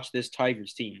listeners watch this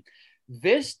Tigers team.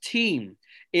 This team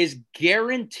is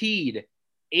guaranteed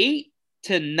 8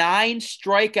 to 9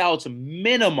 strikeouts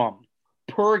minimum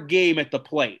per game at the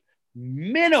plate.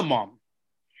 Minimum.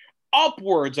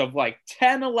 Upwards of like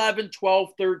 10, 11, 12,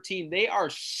 13. They are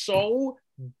so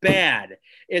bad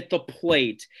at the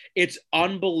plate. It's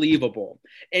unbelievable.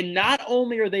 And not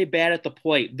only are they bad at the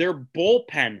plate, their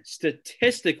bullpen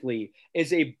statistically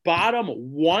is a bottom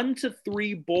 1 to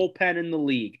 3 bullpen in the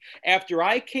league. After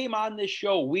I came on this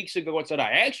show weeks ago and said, I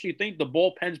actually think the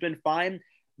bullpen's been fine,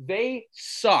 they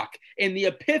suck. And the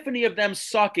epiphany of them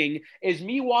sucking is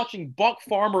me watching Buck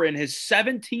Farmer in his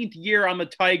 17th year on the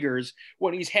Tigers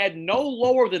when he's had no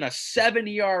lower than a 7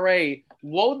 ERA,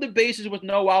 load the bases with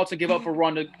no outs and give up a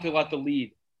run to let the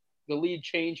lead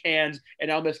change hands, and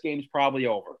now this game's probably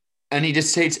over. And he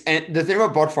just takes, and the thing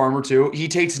about Buck Farmer too, he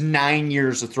takes 9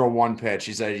 years to throw one pitch.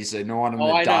 He said, no, I'm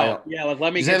going to dial. Yeah,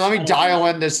 let me dial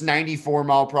in this 94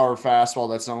 mile per hour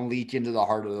fastball that's going to leak into the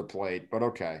heart of the plate. But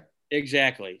okay.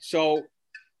 Exactly. So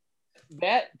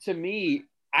that to me,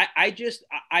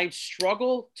 I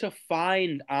struggle to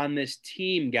find on this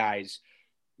team, guys,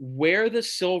 where the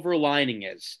silver lining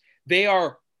is.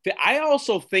 I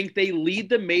also think they lead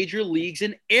the major leagues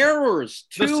in errors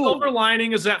too. The silver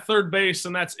lining is at third base,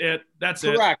 and that's it.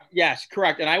 Correct. Yes,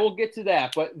 correct. And I will get to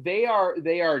that. But they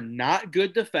are not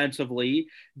good defensively.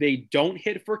 They don't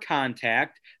hit for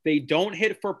contact. They don't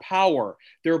hit for power.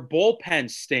 Their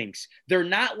bullpen stinks. They're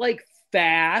not like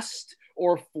fast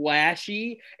or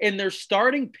flashy, and their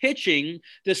starting pitching,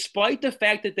 despite the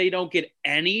fact that they don't get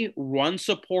any run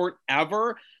support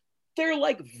ever, they're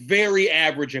like very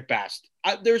average at best.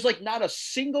 There's like not a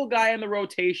single guy in the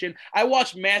rotation. I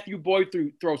watched Matthew Boyd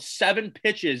throw 7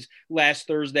 pitches last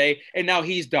Thursday, and now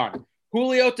he's done.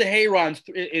 Julio Teheran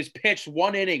is pitched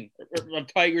 1 inning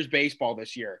of Tigers baseball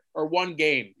this year, or 1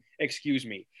 game, excuse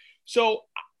me. So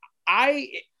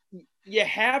you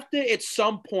have to at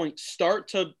some point start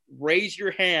to raise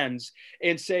your hands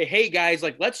and say, hey guys,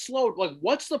 like let's slow, like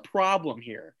what's the problem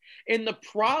here? And the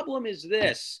problem is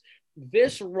this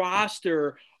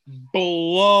roster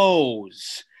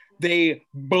blows. They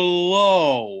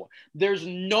blow. There's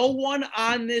no one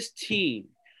on this team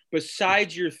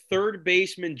besides your third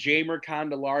baseman, Jeimer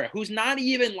Candelario, who's not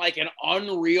even like an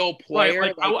unreal player.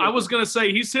 Right, I was gonna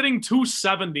say he's hitting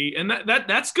 270, and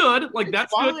that's good. Like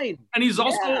that's fine. Good. And he's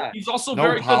also no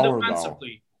very power, good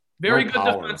defensively. Though. Very good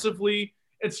defensively.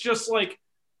 It's just like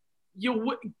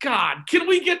God, can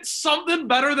we get something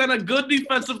better than a good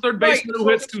defensive third baseman who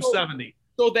hits 270?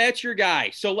 So that's your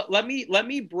guy. So let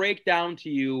me break down to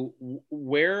you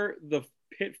where the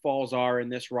pitfalls are in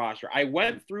this roster. I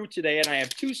went through today and I have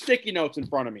 2 sticky notes in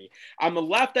front of me. On the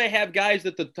left, I have guys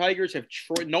that the Tigers have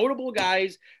notable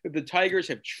guys that the Tigers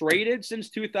have traded since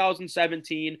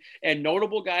 2017 and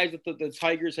notable guys that the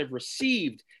Tigers have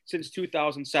received since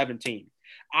 2017.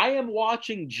 I am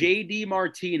watching JD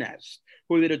Martinez,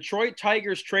 who the Detroit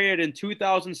Tigers traded in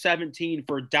 2017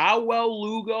 for Dawel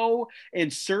Lugo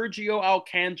and Sergio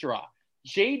Alcantara.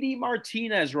 JD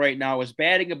Martinez right now is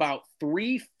batting about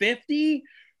 350.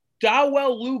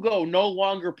 Dawel Lugo no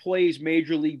longer plays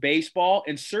Major League Baseball,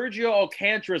 and Sergio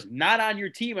Alcantara is not on your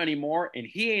team anymore, and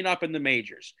he ain't up in the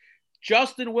majors.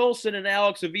 Justin Wilson and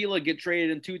Alex Avila get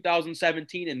traded in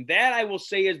 2017, and that I will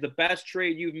say is the best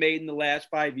trade you've made in the last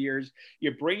 5 years. You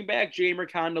bring back Jeimer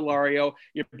Candelario.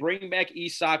 You bring back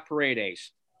Isaac Paredes.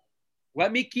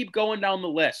 Let me keep going down the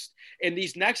list. And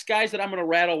these next guys that I'm going to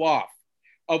rattle off,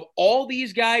 of all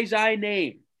these guys I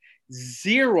name,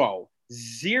 zero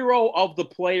of the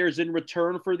players in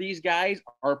return for these guys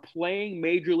are playing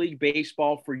Major League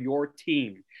Baseball for your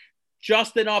team.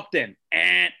 Justin Upton,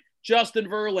 Justin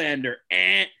Verlander,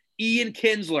 Ian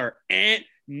Kinsler,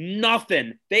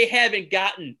 nothing. They haven't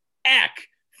gotten eck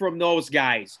from those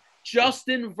guys.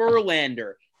 Justin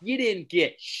Verlander, you didn't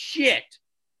get shit.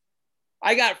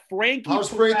 I got Frankie. How's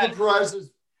Frankie Perez's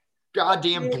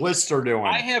goddamn blister doing?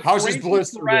 I have How's Frankie his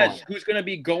blister Perez, doing? who's going to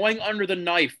be going under the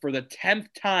knife for the 10th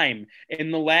time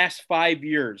in the last 5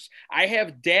 years. I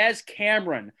have Daz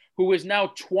Cameron, who is now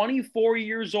 24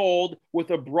 years old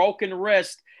with a broken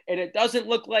wrist, and it doesn't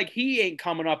look like he ain't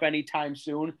coming up anytime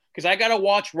soon because I got to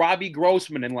watch Robbie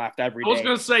Grossman in left every day. I was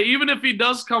going to say, even if he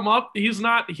does come up, he's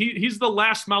the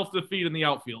last mouth to feed in the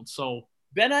outfield. So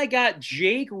then I got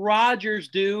Jake Rogers,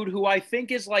 dude, who I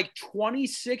think is like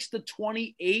 26 to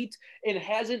 28 and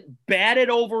hasn't batted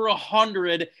over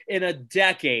 100 in a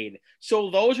decade.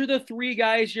 So those are the 3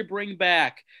 guys you bring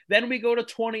back. Then we go to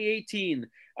 2018.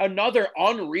 Another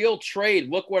unreal trade.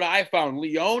 Look what I found.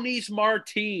 Leonis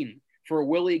Martin for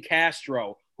Willie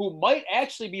Castro, who might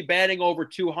actually be batting over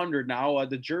 200 now.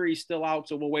 The jury's still out,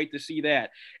 so we'll wait to see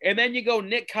that. And then you go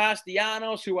Nick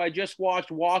Castellanos, who I just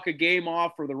watched walk a game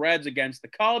off for the Reds against the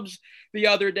Cubs the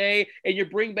other day. And you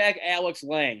bring back Alex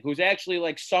Lang, who's actually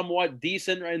like somewhat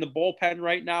decent in the bullpen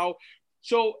right now.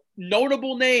 So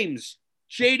notable names: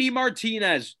 JD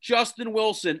Martinez, Justin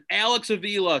Wilson, Alex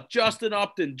Avila, Justin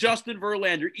Upton, Justin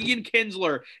Verlander, Ian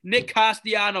Kinsler, Nick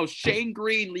Castellanos, Shane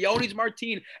Green, Leonis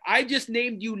Martin. I just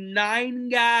named you 9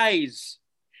 guys,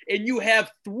 and you have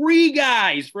 3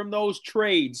 guys from those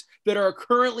trades that are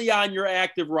currently on your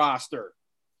active roster.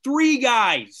 3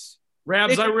 guys.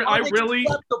 Rabs, I really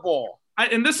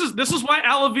and this is why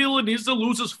Al Avila needs to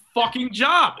lose his fucking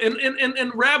job.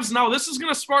 And Rabs, now this is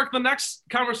going to spark the next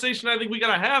conversation I think we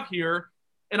got to have here.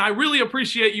 And I really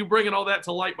appreciate you bringing all that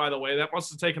to light, by the way. That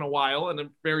must have taken a while and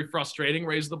very frustrating,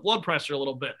 raised the blood pressure a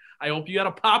little bit. I hope you had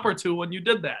a pop or 2 when you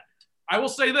did that. I will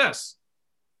say this.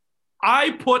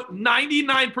 I put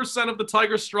 99% of the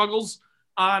Tigers' struggles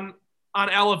on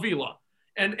Al Avila.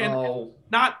 And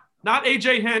not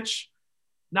AJ Hinch.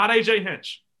 Not AJ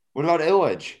Hinch. What about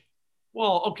Illich?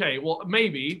 Well, okay. Well,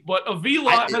 maybe. But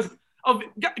Avila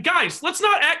guys, let's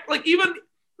not act like even –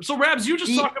 so, Rabs, you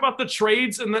just talked about the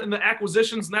trades and the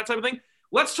acquisitions and that type of thing.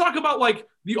 Let's talk about, like,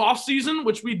 the offseason,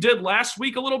 which we did last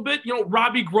week a little bit. You know,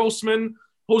 Robbie Grossman,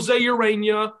 Jose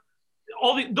Urena,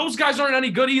 those guys aren't any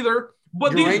good either.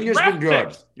 But these draft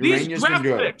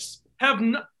picks have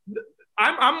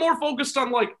I'm more focused on,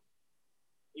 like,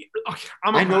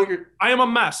 I am a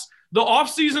mess. The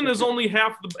offseason is only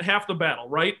half the battle,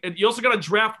 right? And you also got to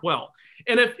draft well.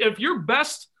 And if your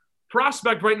best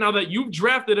prospect right now that you've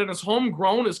drafted and is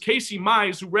homegrown is Casey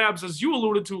Mize, who Rabs, as you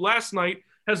alluded to last night,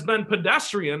 has been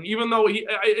pedestrian, even though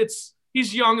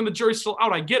he's young and the jury's still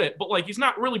out. I get it, but like he's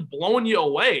not really blowing you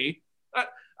away.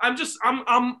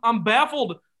 I'm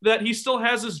baffled that he still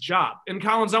has his job. And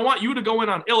Collins, I want you to go in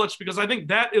on Ilitch because I think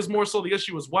that is more so the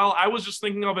issue as well. I was just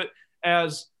thinking of it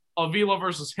as Avila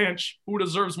versus Hinch, who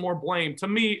deserves more blame. To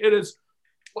me, it is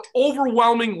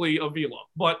overwhelmingly Avila,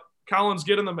 but Collins,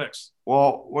 get in the mix.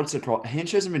 Well, what's it called?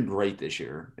 Hinch hasn't been great this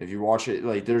year. If you watch it,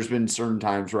 like there's been certain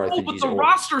times where I think he's. But the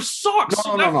roster sucks.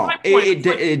 No.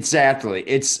 Exactly.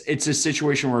 It's a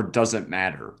situation where it doesn't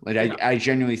matter. Like yeah. I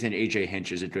genuinely think AJ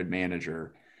Hinch is a good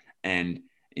manager, and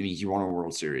I mean he won a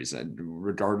World Series, and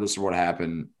regardless of what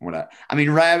happened,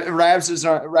 Rabs is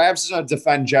gonna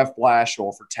defend Jeff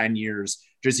Blashill for 10 years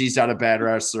because he's not a bad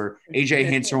wrestler. AJ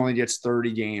Hinch only gets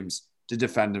 30 games to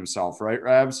defend himself, right,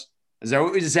 Rabs? Is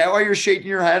that why you're shaking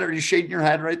your head? Are you shaking your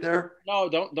head right there? No,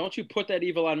 don't you put that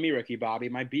evil on me, Ricky Bobby.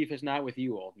 My beef is not with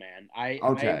you, old man. I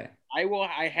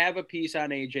have a piece on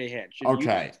AJ Hinch.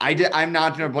 Okay. I'm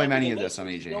not going to blame any of this on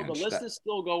AJ Hinch. The list is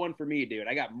still going for me, dude.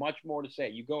 I got much more to say.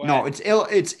 You go ahead. No, it's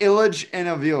Ilitch and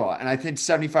Avila, and I think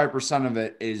 75% of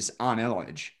it is on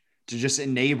Ilitch to just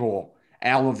enable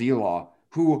Al Avila,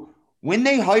 who, when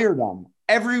they hired him,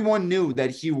 everyone knew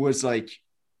that he was like,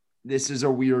 this is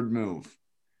a weird move.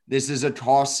 This is a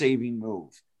cost-saving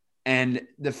move. And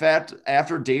the fact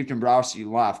after Dave Dombrowski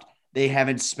left, they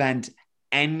haven't spent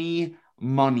any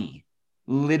money,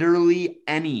 literally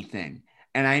anything.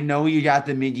 And I know you got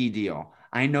the Miggy deal.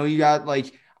 I know you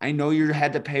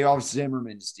had to pay off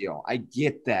Zimmerman's deal. I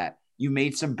get that. You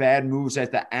made some bad moves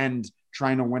at the end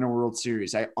trying to win a World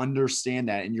Series. I understand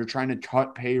that. And you're trying to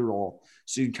cut payroll.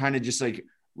 So you kind of just like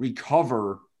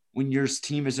recover when your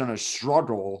team is on a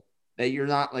struggle that you're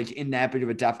not like in that big of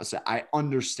a deficit. I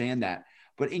understand that.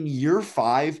 But in year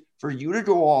 5, for you to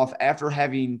go off after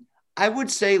having, I would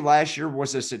say last year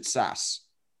was a success.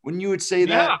 Wouldn't you would say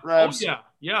that, Rebs? Oh, yeah.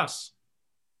 Yes.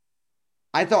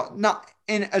 I thought, not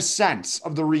in a sense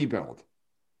of the rebuild.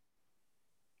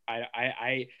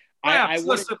 I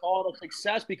wouldn't call it a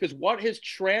success because what has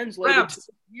translated to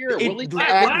the year?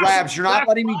 Rabs, you're not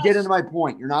letting me get into my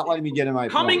point. You're not letting me get into my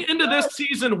coming point. into this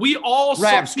season, we all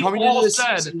Rabs, coming into this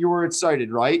season, you were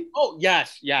excited, right? Oh,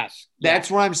 yes.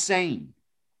 That's what I'm saying.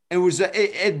 It was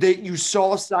that you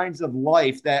saw signs of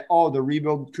life that, the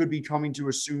rebuild could be coming to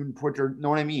us soon, quicker. Know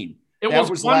what I mean? It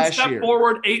was one step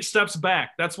forward, 8 steps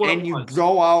back. That's what it was. And you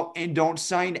go out and don't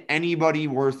sign anybody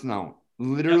worth note.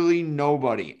 Literally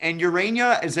nobody. And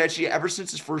Urania is actually, ever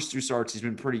since his first 2 starts, he's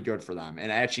been pretty good for them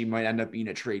and actually might end up being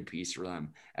a trade piece for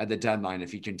them at the deadline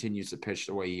if he continues to pitch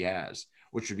the way he has,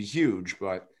 which would be huge.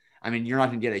 But, I mean, you're not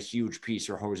going to get a huge piece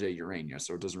for Jose Urania,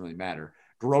 so it doesn't really matter.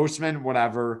 Grossman,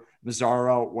 whatever.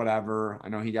 Mazzaro, whatever. I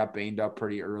know he got banged up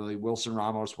pretty early. Wilson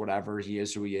Ramos, whatever. He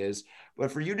is who he is.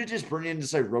 But for you to just bring in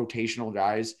just like rotational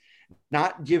guys,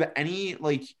 not give any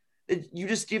like – you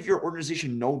just give your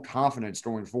organization no confidence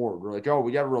going forward. We're like,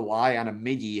 we got to rely on a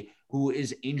Miggy who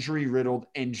is injury riddled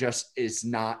and just is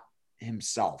not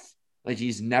himself. Like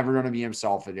he's never going to be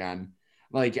himself again.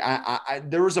 Like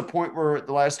there was a point where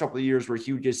the last couple of years where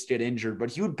he would just get injured, but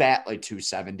he would bat like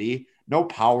 270, no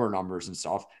power numbers and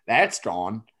stuff. That's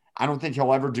gone. I don't think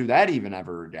he'll ever do that even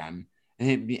ever again.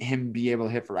 And him be able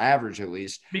to hit for average at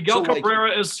least. Miguel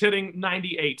Cabrera is hitting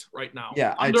 98 right now.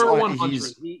 Yeah, under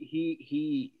 100.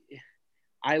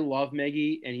 I love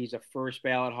Miggy, and he's a first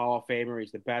ballot Hall of Famer.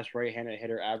 He's the best right-handed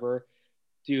hitter ever.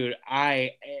 Dude,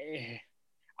 I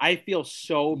feel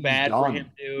so bad for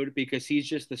him, dude, because he's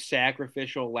just the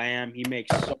sacrificial lamb. He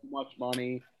makes so much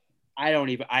money.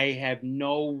 I have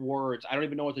no words. I don't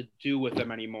even know what to do with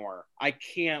him anymore. I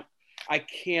can't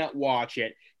watch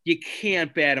it. You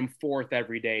can't bat him 4th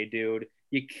every day, dude.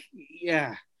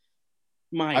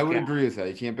 I would agree with that.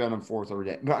 You can't bet on 4th every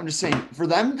day. But I'm just saying, for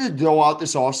them to go out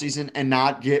this offseason and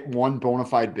not get one bona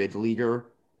fide bid leaguer,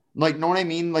 like, know what I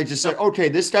mean? Like, just say, okay,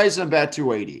 this guy's going to bat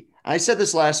 280. I said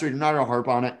this last week. I'm not going to harp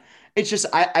on it. It's just,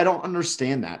 I don't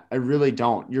understand that. I really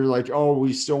don't. You're like,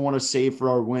 we still want to save for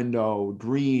our window.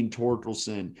 Green,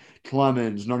 Torkelson,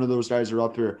 Clemens, none of those guys are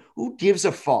up here. Who gives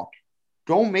a fuck?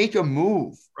 Go make a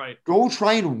move. Right. Go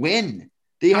try and win.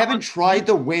 They haven't tried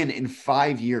to win in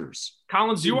 5 years.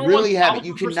 Collins, you really haven't.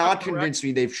 You cannot convince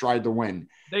me they've tried to win.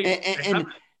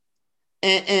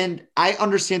 And I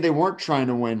understand they weren't trying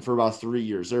to win for about 3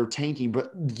 years. They were tanking.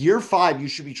 But year 5, you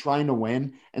should be trying to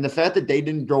win. And the fact that they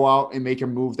didn't go out and make a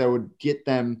move that would get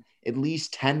them at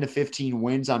least 10 to 15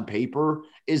 wins on paper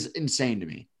is insane to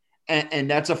me. And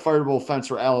that's a fireable offense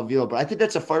for Al Avila. But I think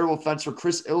that's a fireable offense for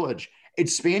Chris Ilitch.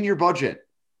 Expand your budget.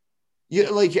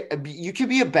 You could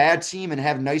be a bad team and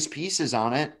have nice pieces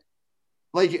on it,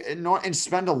 and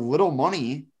spend a little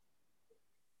money.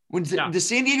 When the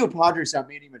San Diego Padres got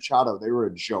Manny Machado, they were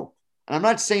a joke. And I'm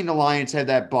not saying the Lions had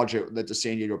that budget that the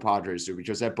San Diego Padres do,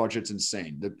 because that budget's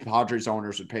insane. The Padres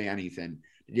owners would pay anything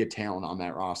to get talent on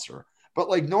that roster. But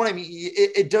know what I mean?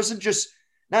 It doesn't just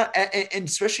not, and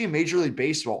especially in Major League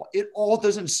Baseball, it all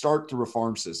doesn't start through a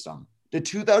farm system. The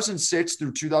 2006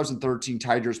 through 2013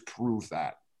 Tigers prove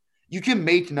that you can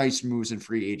make nice moves in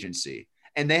free agency,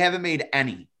 and they haven't made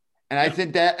any. And I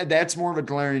think that's more of a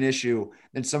glaring issue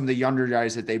than some of the younger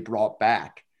guys that they brought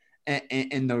back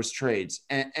in those trades.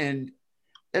 And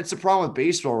that's the problem with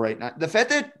baseball right now. The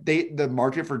fact that the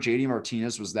market for JD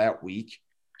Martinez was that weak,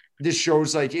 this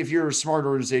shows if you're a smart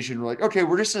organization, we're like, okay,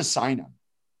 we're just going to sign him.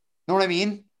 Know what I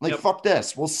mean? Fuck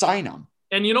this. We'll sign him.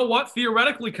 And you know what?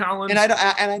 Theoretically, Collins. And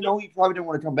I know he probably didn't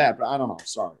want to come back, but I don't know.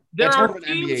 Sorry. That's more of an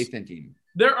NBA thinking.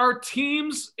 There are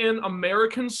teams in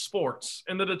American sports,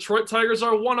 and the Detroit Tigers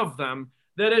are one of them,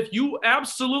 that if you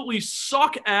absolutely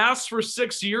suck ass for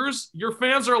 6 years, your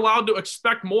fans are allowed to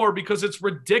expect more because it's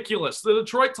ridiculous. The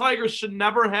Detroit Tigers should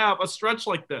never have a stretch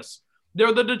like this.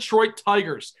 They're the Detroit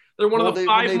Tigers. They're one of the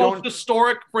five most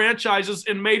historic franchises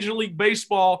in Major League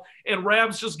Baseball, and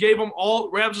Rabs just gave us all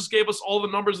the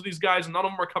numbers of these guys, and none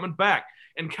of them are coming back.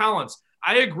 And Collins,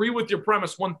 I agree with your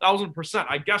premise 1,000%.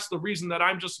 I guess the reason that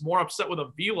I'm just more upset with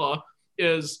Avila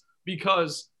is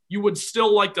because you would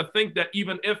still like to think that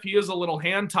even if he is a little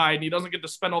hand-tied and he doesn't get to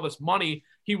spend all this money,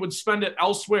 he would spend it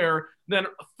elsewhere than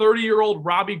 30-year-old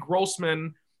Robbie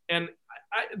Grossman. And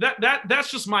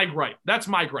that's just my gripe. That's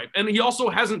my gripe. And he also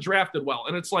hasn't drafted well.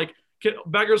 And it's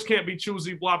beggars can't be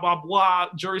choosy, blah, blah, blah.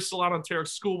 Jerry Solano, Tarek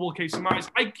Skubal, Casey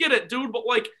Mize. I get it, dude, but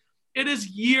it is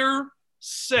year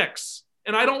 6.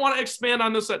 And I don't want to expand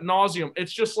on this ad nauseum.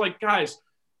 It's just guys,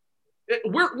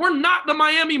 we're not the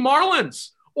Miami Marlins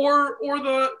or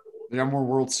the. They have more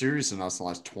World Series than us in the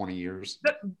last 20 years.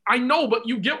 I know, but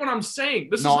you get what I'm saying.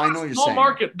 This is not a small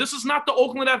market. This is not the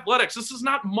Oakland Athletics. This is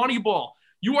not Moneyball.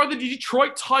 You are the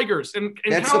Detroit Tigers. And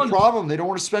that's Collins, the problem. They don't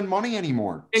want to spend money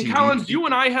anymore. And Collins, you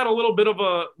and I had a little bit of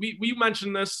we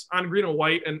mentioned this on Green and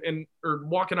White or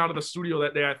walking out of the studio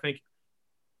that day, I think.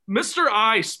 Mr.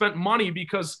 I spent money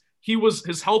because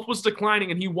his health was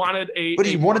declining and he wanted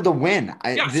he wanted to win.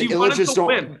 He wanted to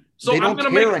win. So they don't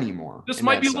care anymore. This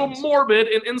might be a little morbid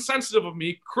and insensitive of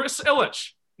me. Chris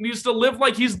Ilitch needs to live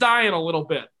like he's dying a little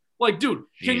bit. Dude,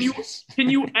 can you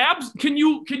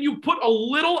put a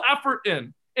little effort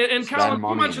in? And Colin,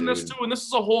 you mentioned this too, and this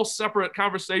is a whole separate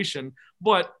conversation.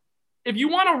 But if you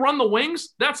want to run the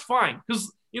Wings, that's fine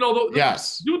because do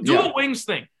the Wings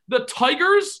thing. The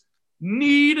Tigers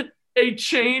need a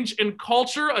change in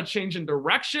culture, a change in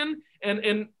direction.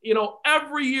 And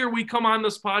every year we come on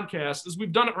this podcast, as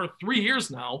we've done it for 3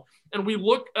 years now, and we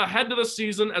look ahead to the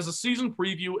season as a season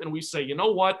preview, and we say, you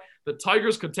know what? The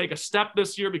Tigers could take a step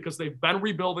this year because they've been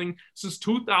rebuilding since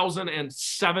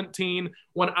 2017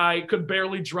 when I could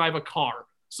barely drive a car.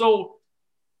 So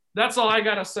that's all I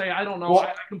got to say. I don't know.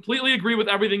 I completely agree with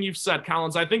everything you've said,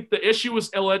 Collins. I think the issue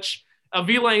is Ilitch.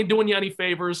 Avila ain't doing you any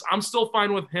favors. I'm still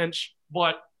fine with Hinch,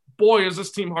 but boy, is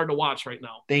this team hard to watch right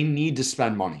now. They need to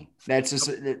spend money. That's just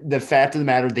the fact of the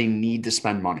matter. They need to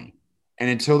spend money. And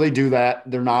until they do that,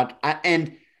 they're not.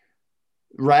 And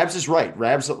Rabs is right.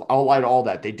 Rabs outlined all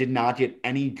that. They did not get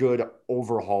any good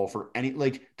overhaul for any,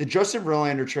 the Justin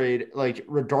Verlander trade,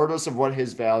 regardless of what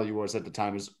his value was at the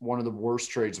time, is one of the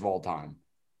worst trades of all time.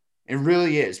 It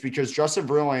really is, because Justin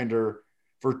Verlander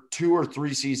for 2 or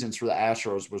 3 seasons for the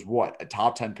Astros was a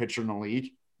top 10 pitcher in the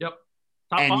league? Yep.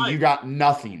 Top 5. You got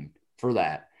nothing for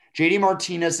that. JD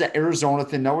Martinez, the Arizona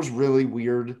thing, that was really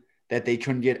weird that they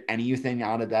couldn't get anything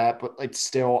out of that. But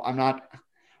still, I'm not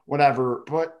whatever.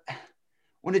 But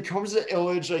when it comes to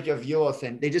Ilitch, Avila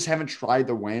thing, they just haven't tried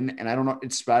to win. And I don't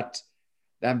expect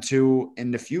them to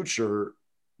in the future.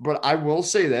 But I will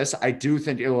say this. I do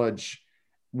think Ilitch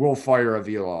will fire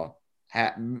Avila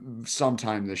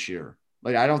sometime this year.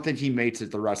 I don't think he makes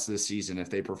it the rest of the season if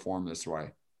they perform this way.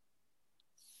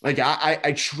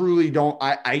 I truly don't.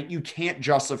 You can't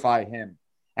justify him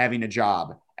having a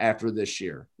job after this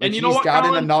year. And you know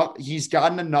what, he's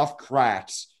gotten enough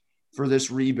cracks for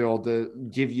this rebuild to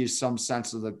give you some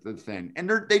sense of the thing.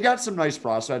 And they got some nice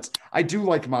prospects. I do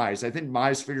like Mize. I think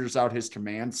Mize figures out his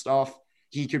command stuff.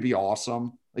 He could be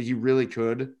awesome. He really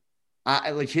could.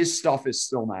 His stuff is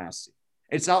still nasty.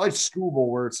 It's not like Skubal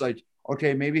where it's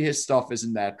okay, maybe his stuff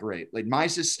isn't that great.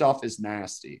 Mize's stuff is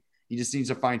nasty. He just needs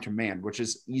to find command, which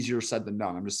is easier said than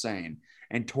done. I'm just saying.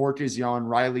 And Torque is young.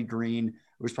 Riley Green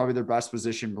was probably their best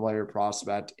position player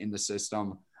prospect in the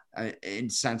system. in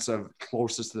sense of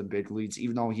closest to the big leagues,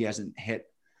 even though he hasn't hit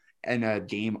in a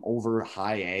game over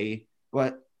high A.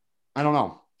 But I don't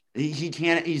know.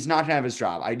 He's not gonna have his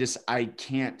job. I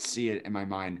can't see it in my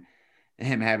mind,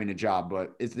 him having a job.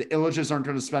 But if the Ilitches aren't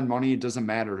going to spend money, it doesn't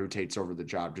matter who takes over the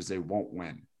job because they won't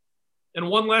win. And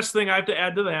one last thing I have to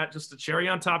add to that, just a cherry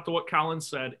on top to what Colin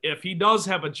said. If he does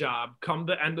have a job come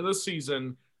the end of the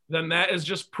season, then that is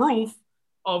just proof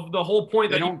of the whole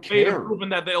point that you made of proving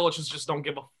that the Ilitches just don't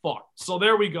give a fuck. So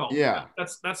there we go. Yeah.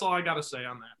 That's all I got to say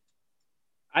on that.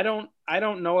 I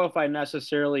don't know if I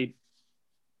necessarily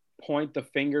point the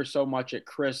finger so much at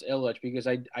Chris Ilitch, because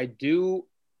I do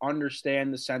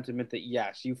understand the sentiment that,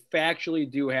 yes, you factually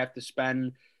do have to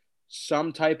spend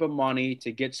some type of money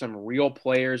to get some real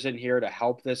players in here to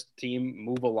help this team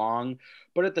move along.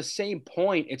 But at the same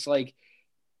point, it's like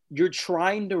you're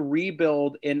trying to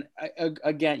rebuild. And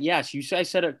again, yes, I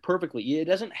said it perfectly. It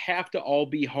doesn't have to all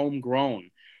be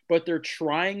homegrown, but they're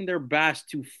trying their best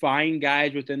to find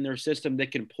guys within their system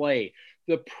that can play.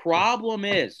 The problem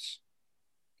is,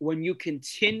 when you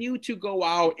continue to go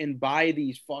out and buy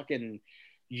these fucking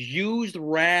used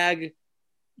rag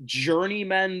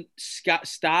journeyman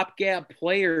stopgap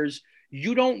players,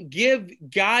 you don't give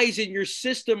guys in your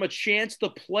system a chance to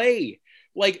play.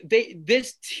 Like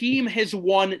this team has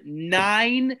won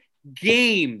 9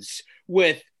 games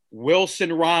with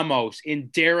Wilson Ramos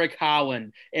and Derek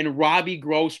Holland and Robbie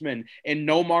Grossman and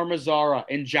Nomar Mazara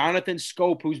and Jonathan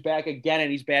Scope, who's back again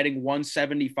and he's batting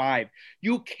 175.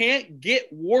 You can't get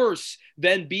worse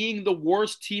than being the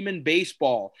worst team in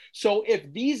baseball. So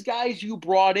if these guys you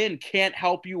brought in can't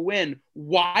help you win,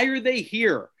 why are they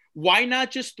here? Why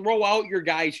not just throw out your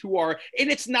guys who are, and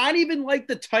it's not even like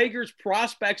the Tigers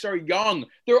prospects are young.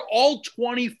 They're all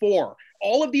 24.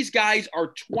 All of these guys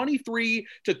are 23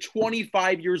 to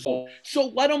 25 years old. So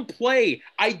let them play.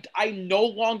 I no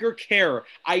longer care.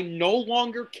 I no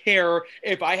longer care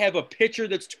if I have a pitcher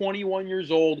that's 21 years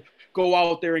old go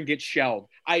out there and get shelled.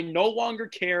 I no longer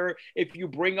care if you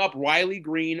bring up Riley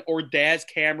Green or Daz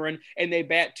Cameron and they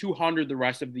bat 200 the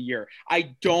rest of the year.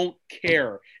 I don't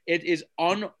care. It is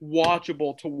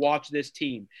unwatchable to watch this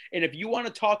team. And if you want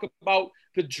to talk about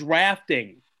the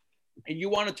drafting and you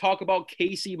want to talk about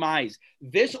Casey Mize,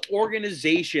 this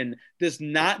organization does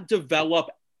not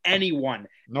develop anyone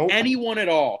at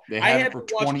all. I had to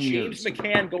watch James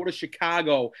McCann go to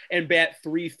Chicago and bat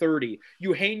 330.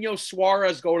 Eugenio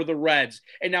Suarez go to the Reds,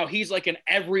 and now he's like an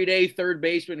everyday third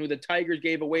baseman who the Tigers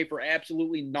gave away for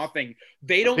absolutely nothing.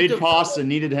 They don't. Big Pasta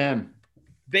needed him.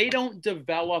 They don't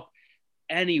develop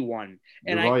anyone,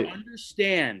 and I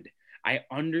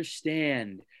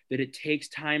understand that it takes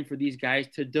time for these guys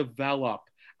to develop.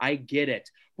 I get it,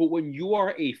 but when you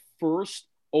are a first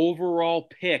overall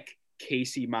pick,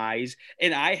 Casey Mize,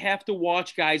 and I have to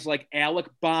watch guys like Alec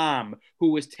Baum,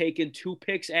 who was taken 2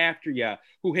 picks after you,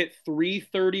 who hit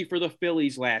 330 for the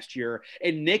Phillies last year,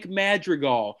 and Nick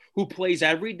Madrigal, who plays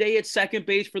every day at second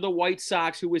base for the White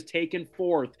Sox, who was taken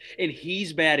 4th, and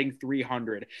he's batting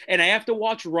 300. And I have to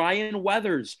watch Ryan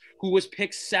Weathers, who was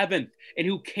picked 7th, and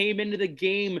who came into the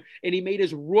game, and he made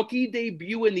his rookie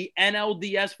debut in the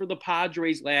NLDS for the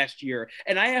Padres last year.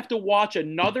 And I have to watch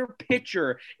another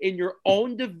pitcher in your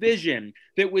own division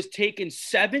that was taken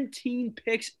 17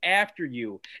 picks after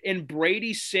you in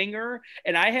Brady Singer,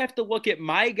 and I have to look at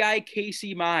my guy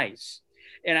Casey Mize,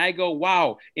 and I go,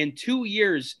 wow, in 2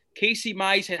 years, Casey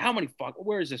Mize had how many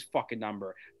where is this fucking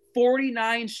number?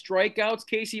 49 strikeouts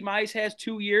Casey Mize has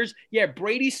 2 years. Yeah,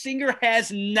 Brady Singer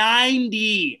has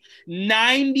 90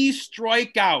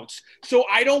 strikeouts. So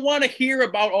I don't want to hear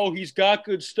about, oh, he's got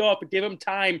good stuff, but give him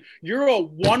time. You're a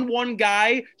 1-1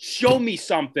 guy. Show me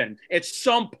something at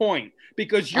some point.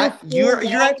 Because you're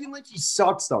acting like he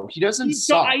sucks, though. He doesn't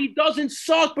suck. He doesn't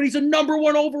suck, but he's a number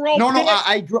 1 overall pick.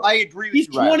 I agree with you. He's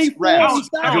 24. You're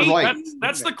right.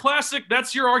 That's the classic.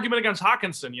 That's your argument against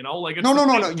Hawkinson. You know, like it's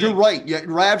no. You're right. Yeah,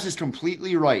 Rabs is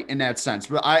completely right in that sense.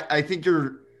 But I think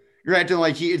you're acting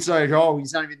like it's like, oh,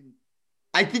 he's not even.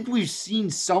 I think we've seen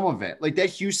some of it, like that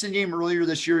Houston game earlier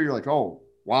this year. You're like, oh,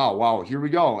 wow, here we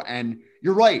go. And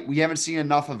you're right. We haven't seen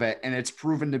enough of it, and it's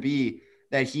proven to be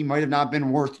that he might have not been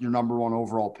worth your number 1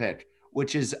 overall pick,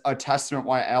 which is a testament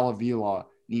why Al Avila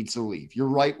needs to leave. You're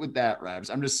right with that, Rabs.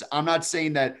 I'm not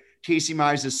saying that Casey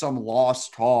Mize is some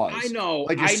lost cause. I know.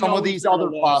 Like some of these other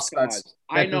prospects.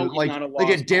 I know. Like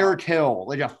a Derek Hill,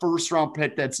 like a first round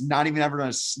pick that's not even ever going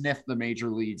to sniff the major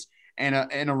leagues in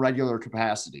a regular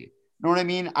capacity. You know what I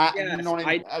mean?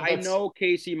 I know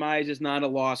Casey Mize is not a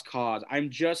lost cause. I'm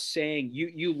just saying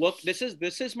you look, this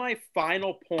is my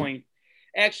final point.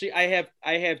 Actually,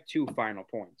 I have 2 final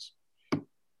points.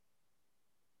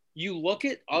 you look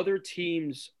at other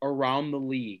teams around the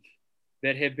league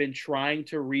that have been trying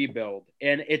to rebuild,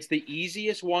 and it's the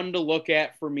easiest one to look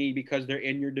at for me because they're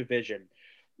in your division.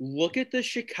 Look at the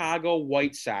Chicago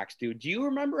White Sox, dude. Do you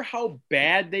remember how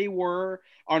bad they were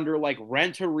under like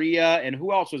Renteria, and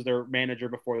who else was their manager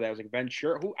before that? It was like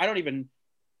Ventura. Who I don't even.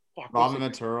 Robin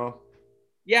Ventura.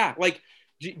 Yeah, like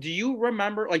do you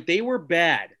remember? Like they were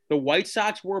bad. The White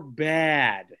Sox were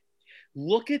bad.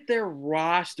 Look at their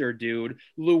roster, dude.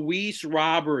 Luis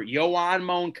Robert, Yoan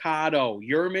Moncada,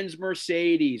 Yermans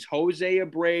Mercedes, Jose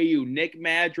Abreu, Nick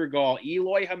Madrigal,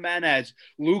 Eloy Jimenez,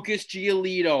 Lucas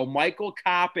Giolito, Michael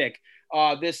Kopech,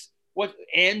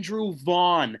 Andrew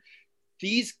Vaughn.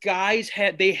 These guys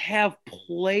have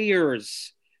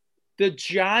players. The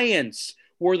Giants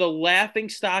were the laughing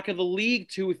stock of the league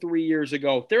 2-3 years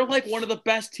ago. They're like one of the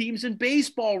best teams in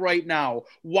baseball right now.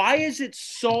 Why is it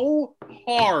so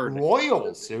hard?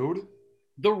 Royals, dude.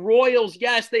 The Royals,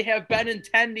 yes, they have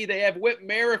Benintendi. They have Whit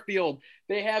Merrifield.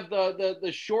 They have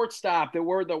the shortstop that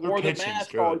wore the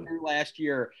mask all year last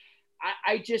year.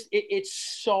 It's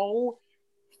so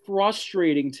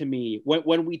frustrating to me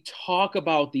when we talk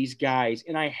about these guys,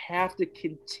 and I have to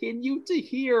continue to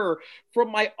hear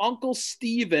from my Uncle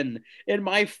Steven and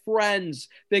my friends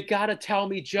that gotta tell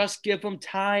me, just give them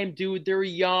time, dude. They're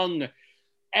young.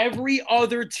 Every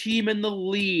other team in the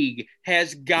league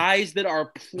has guys that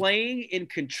are playing and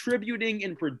contributing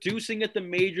and producing at the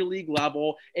major league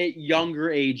level at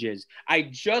younger ages. I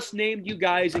just named you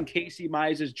guys in Casey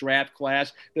Mize's draft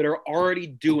class that are already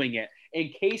doing it.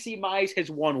 And Casey Mize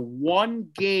has won one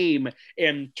game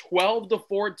in 12 to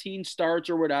 14 starts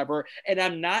or whatever. And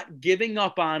I'm not giving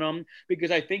up on him because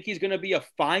I think he's going to be a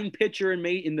fine pitcher in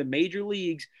the major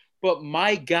leagues. But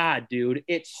my God, dude,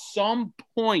 at some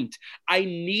point, I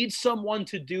need someone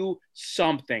to do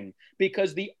something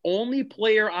because the only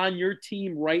player on your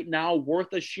team right now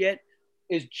worth a shit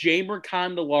is Jeimer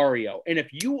Candelario. And if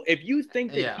you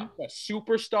think that he's a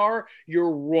superstar, you're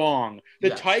wrong. The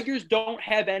Tigers don't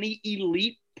have any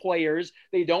elite players.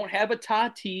 They don't have a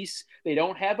Tatis. They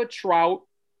don't have a Trout.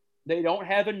 They don't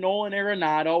have a Nolan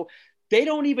Arenado. They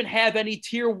don't even have any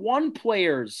tier 1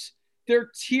 players.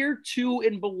 They're tier 2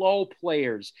 and below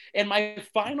players. And my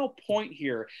final point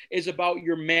here is about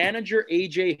your manager,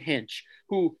 AJ Hinch,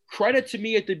 who, credit to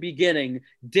me at the beginning,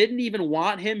 didn't even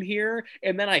want him here.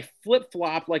 And then I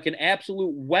flip-flopped like an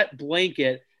absolute wet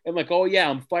blanket. And like, oh yeah,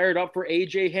 I'm fired up for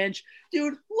AJ Hinch.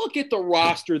 Dude, look at the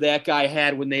roster that guy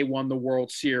had when they won the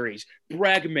World Series.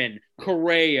 Bregman,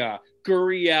 Correa,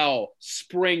 Gurriel,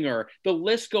 Springer. The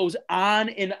list goes on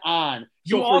and on.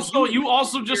 You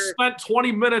also just spent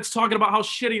 20 minutes talking about how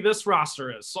shitty this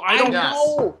roster is. So I don't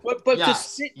know, but to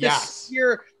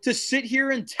sit here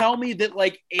and tell me that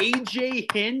like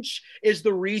AJ Hinch is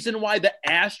the reason why the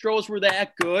Astros were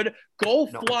that good. Go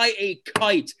fly a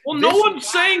kite. Well, no one's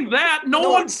saying that. No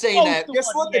one's saying that. Guess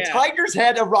what? The Tigers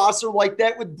had a roster like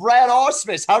that with Brad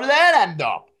Ausmus. How did that end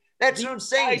up? That's what I'm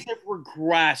saying. Guys have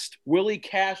regressed. Willie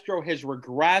Castro has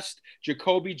regressed.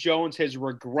 Jacoby Jones has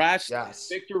regressed. Yes.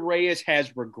 Victor Reyes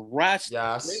has regressed.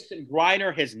 Yes. Mason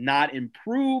Griner has not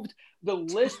improved. The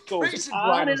list goes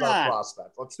on and on.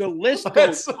 The list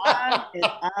goes on and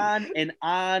on and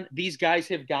on. These guys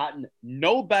have gotten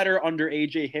no better under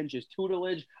AJ Hinch's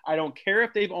tutelage. I don't care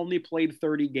if they've only played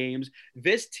 30 games.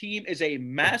 This team is a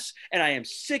mess, and I am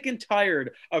sick and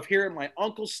tired of hearing my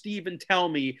Uncle Steven tell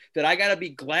me that I got to be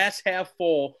glass half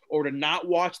full or to not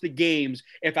watch the games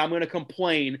if I'm going to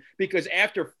complain, because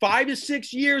after 5 to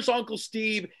 6 years, Uncle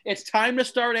Steve, it's time to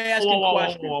start asking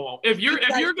questions. Whoa. If you're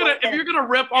gonna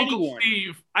rip Uncle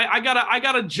Steve, I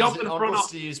gotta jump in front of Uncle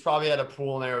Steve's probably at a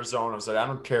pool in Arizona. So I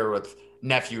don't care what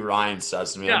nephew Ryan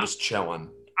says to me. I'm just chilling.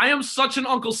 I am such an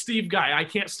Uncle Steve guy. I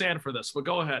can't stand for this, but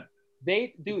go ahead.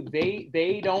 They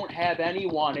don't have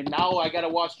anyone, and now I gotta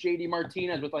watch JD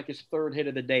Martinez with like his 3rd hit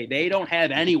of the day. They don't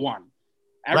have anyone.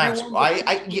 I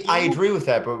agree with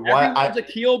that, but why? Everyone's a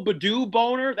Akil Baddoo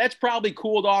boner. That's probably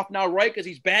cooled off now, right? Because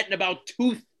he's batting about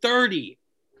 230.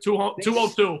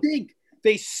 202.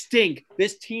 They stink.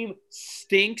 This team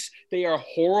stinks. They are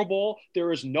horrible.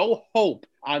 There is no hope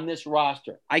on this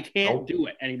roster. I can't do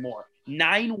it anymore.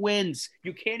 9 wins.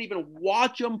 You can't even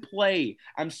watch them play.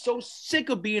 I'm so sick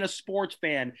of being a sports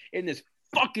fan in this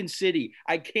fucking city.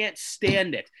 I can't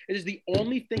stand it. It is the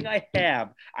only thing I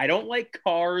have. I don't like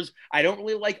cars. I don't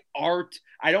really like art.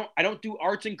 I don't do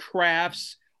arts and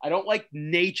crafts. I don't like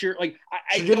nature. Like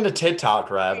you're getting the TikTok,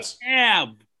 Rabs.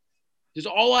 This is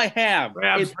all I have.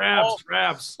 Rabs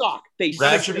suck.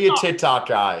 Rabs should be a TikTok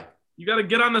guy. You got to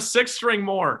get on the 6 string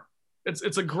more.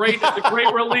 It's a great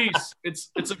release.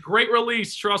 It's a great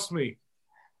release. Trust me.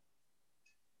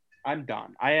 I'm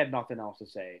done. I had nothing else to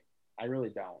say. I really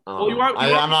don't.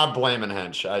 I'm not blaming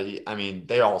Hinch. I mean,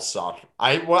 they all suck.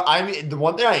 I mean, the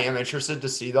one thing I am interested to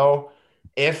see though,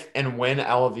 if and when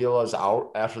Alavila is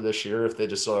out after this year, if they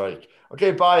just are like,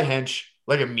 okay, bye Hinch,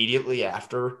 like immediately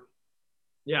after.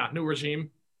 Yeah, new regime.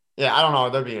 Yeah, I don't know.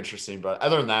 That'd be interesting. But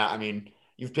other than that, I mean,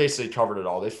 you've basically covered it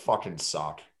all. They fucking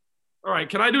suck. All right,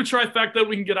 can I do trifecta?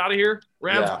 We can get out of here.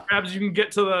 Rabs, Yeah. you can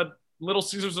get to the Little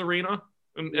Caesars Arena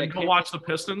and go watch the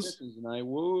Pistons.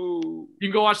 Woo. You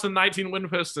can go watch the 19-win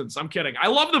Pistons. I'm kidding. I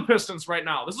love the Pistons right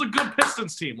now. This is a good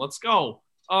Pistons team. Let's go.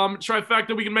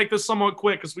 Trifecta, we can make this somewhat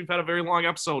quick because we've had a very long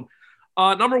episode.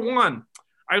 Number one,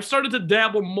 I've started to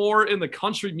dabble more in the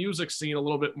country music scene a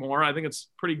little bit more. I think it's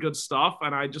pretty good stuff,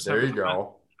 and I just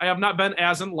I have not been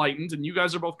as enlightened, and you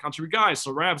guys are both country guys.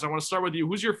 So, Rabs, I want to start with you.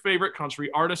 Who's your favorite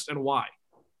country artist and why?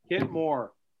 Kit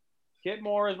Moore. Kit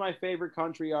Moore is my favorite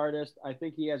country artist. I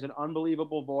think he has an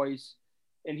unbelievable voice,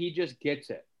 and he just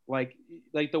gets it. Like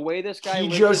the way this guy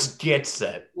gets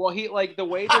it. Well, the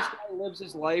way this guy lives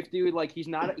his life, dude. Like he's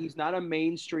not a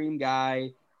mainstream guy.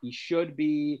 He should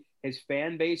be. His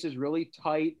fan base is really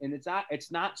tight, and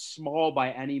it's not small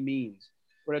by any means,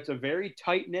 but it's a very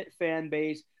tight knit fan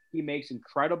base. He makes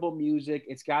incredible music.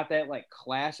 It's got that like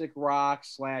classic rock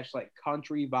 / like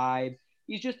country vibe.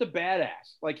 He's just a badass.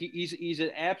 Like he's an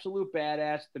absolute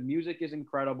badass. The music is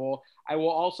incredible. I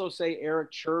will also say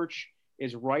Eric Church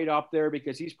is right up there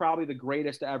because he's probably the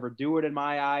greatest to ever do it in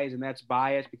my eyes, and that's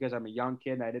biased because I'm a young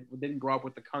kid and I didn't grow up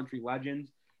with the country legends.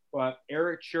 But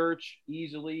Eric Church,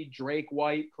 easily, Drake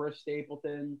White, Chris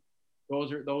Stapleton,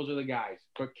 those are the guys.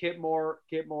 But Kit Moore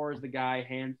is the guy,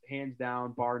 hands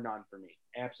down, bar none for me.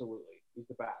 Absolutely, he's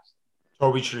the best.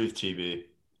 Toby Truth, TB,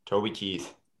 Toby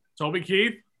Keith.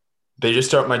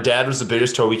 My dad was the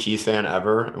biggest Toby Keith fan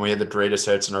ever, and we had the greatest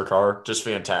hits in our car. Just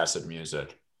fantastic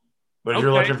music. But if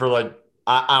you're looking for like,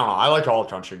 I don't know, I like all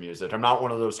country music. I'm not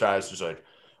one of those guys who's like,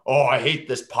 oh, I hate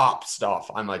this pop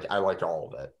stuff. I'm like, I like all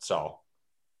of it. So.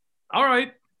 All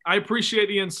right. I appreciate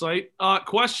the insight.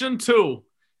 Question 2.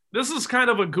 This is kind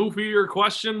of a goofier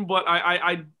question, but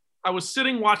I was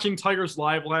sitting watching Tigers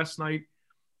live last night,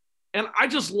 and I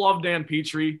just love Dan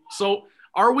Petrie. So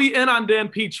are we in on Dan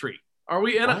Petrie? Are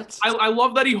we in? I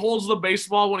love that he holds the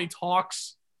baseball when he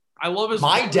talks. I love his.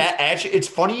 My dad, actually, it's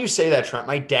funny you say that, Trent.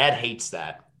 My dad hates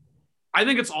that. I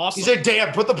think it's awesome. He's like,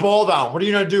 Dad, put the ball down. What are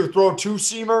you going to do? Throw a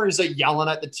 2-seamer? He's like yelling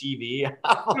at the TV.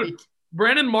 Dude,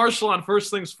 Brandon Marshall on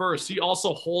First Things First, he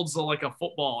also holds a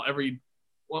football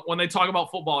when they talk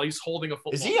about football, he's holding a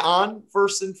football. Is he on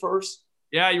First Things First?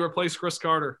 Yeah, he replaced Chris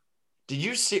Carter. Did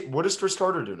you see, what does Chris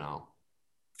Carter do now?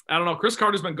 I don't know. Chris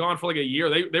Carter's been gone for like a year.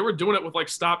 They were doing it with like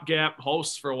stopgap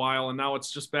hosts for a while, and now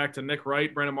it's just back to Nick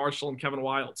Wright, Brandon Marshall, and Kevin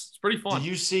Wilds. It's pretty fun. Did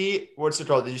you see, what's it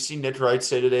called? Did you see Nick Wright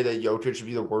say today that Jokic should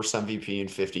be the worst MVP in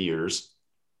 50 years?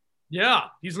 Yeah,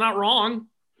 he's not wrong.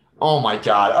 Oh my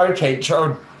God. Okay,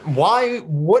 why?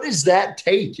 What is that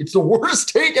take? It's the worst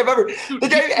take I've ever. The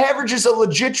guy averages a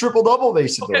legit triple-double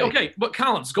basically. Okay, but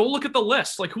Collins, go look at the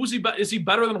list. Like, who's he? Is he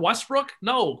better than Westbrook?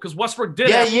 No, because Westbrook did.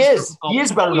 Yeah, he is. He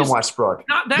is better than Westbrook.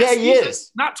 He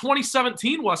is. Not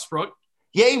 2017 Westbrook.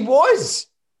 Yeah, he was.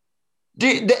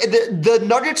 The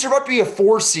Nuggets are about to be a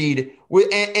 4 seed,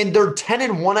 and they're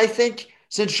 10-1, I think.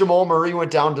 Since Jamal Murray went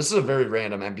down, this is a very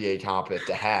random NBA topic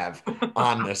to have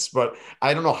on this, but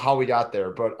I don't know how we got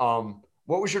there. But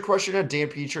what was your question on Dan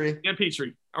Petrie? Dan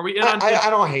Petrie. Are we in on I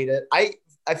don't hate it.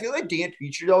 I feel like Dan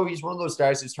Petrie, though, he's one of those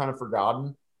guys who's kind of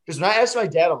forgotten. Because when I asked my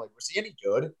dad, I'm like, was he any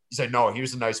good? He's like, no, he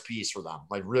was a nice piece for them.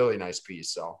 Like, really nice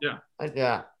piece. So, yeah.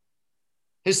 Yeah.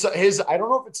 His I don't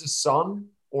know if it's his son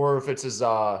or if it's his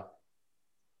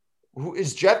who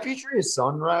is Jeff Petrie, his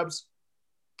son, Rabs?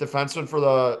 Defenseman for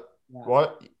the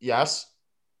what? Yes?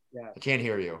 Yeah. I can't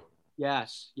hear you.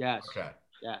 Yes. Okay.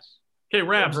 Yes. Okay,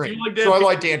 Rabs, do you like Dan Petrie? I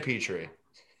like Dan Petrie.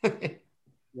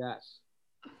 Yes.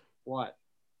 What?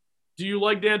 Do you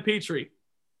like Dan Petrie?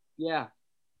 Yeah.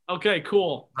 Okay,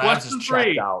 cool. Rabs is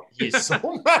checked out. He's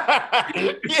so mad.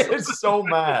 He is so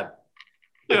mad.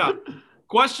 Yeah.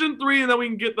 Question 3, and then we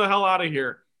can get the hell out of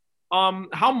here.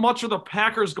 How much are the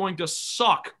Packers going to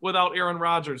suck without Aaron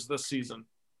Rodgers this season?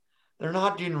 They're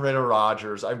not getting rid of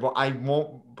Rodgers. I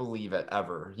won't believe it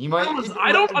ever. You might.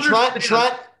 I don't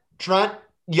understand. Trent.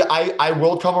 Yeah, I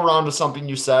will come around to something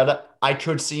you said. I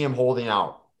could see him holding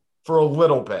out for a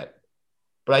little bit,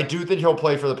 but I do think he'll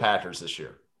play for the Packers this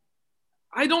year.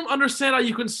 I don't understand how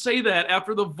you can say that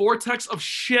after the vortex of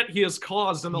shit he has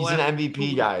caused in the last. He's an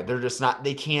MVP guy. They're just not.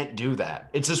 They can't do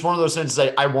that. It's just one of those things.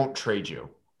 Like, I won't trade you.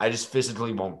 I just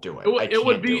physically won't do it. It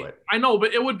would be. I know,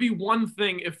 but it would be one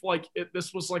thing if like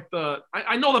this was like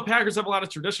I know the Packers have a lot of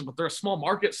tradition, but they're a small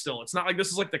market still. It's not like this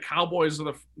is like the Cowboys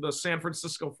or the San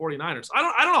Francisco 49ers. I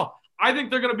don't know. I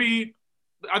think they're going to be.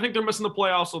 I think they're missing the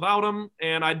playoffs without him,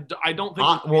 and I don't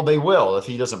think. Well, they will if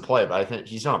he doesn't play, but I think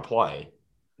he's going to play.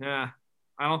 Yeah,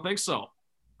 I don't think so.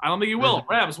 I don't think he will.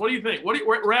 Rabs, what do you think?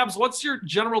 Rabs, what's your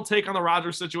general take on the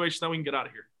Rodgers situation that we can get out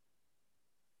of here?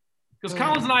 Because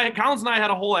Collins and I had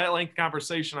a whole at-length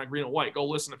conversation on Green and White. Go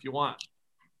listen if you want.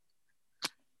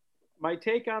 My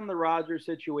take on the Rodgers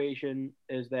situation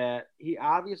is that he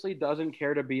obviously doesn't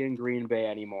care to be in Green Bay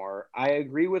anymore. I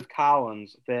agree with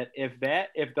Collins that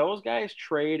if those guys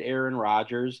trade Aaron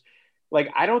Rodgers, like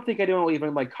I don't think anyone will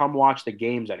even like come watch the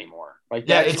games anymore. Like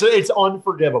it's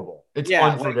unforgivable. It's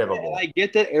unforgivable. I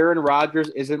get that Aaron Rodgers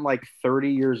isn't like 30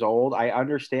 years old. I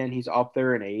understand he's up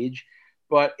there in age.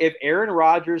 But if Aaron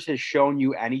Rodgers has shown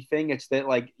you anything, it's that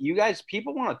like you guys,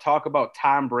 people want to talk about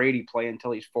Tom Brady playing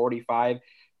until he's 45.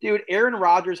 Dude, Aaron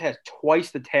Rodgers has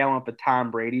twice the talent that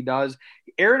Tom Brady does.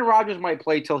 Aaron Rodgers might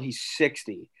play till he's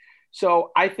 60.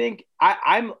 So I think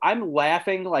I'm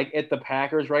laughing like at the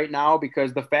Packers right now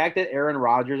because the fact that Aaron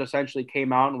Rodgers essentially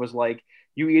came out and was like,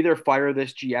 you either fire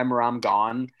this GM or I'm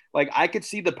gone. Like I could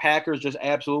see the Packers just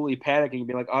absolutely panicking and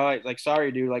be like, oh, like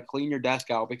sorry, dude, like clean your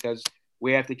desk out because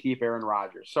we have to keep Aaron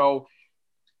Rodgers. So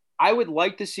I would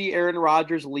like to see Aaron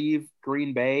Rodgers leave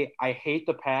Green Bay. I hate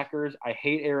the Packers. I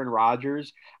hate Aaron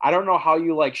Rodgers. I don't know how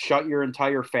you like shut your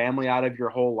entire family out of your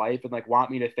whole life and like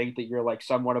want me to think that you're like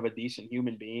somewhat of a decent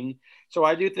human being. So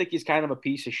I do think he's kind of a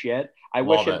piece of shit. I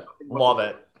Love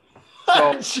it.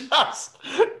 So, just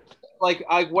like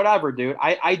whatever, dude.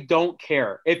 I don't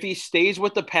care. If he stays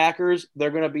with the Packers,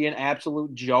 they're going to be an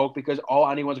absolute joke because all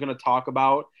anyone's going to talk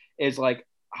about is like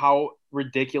how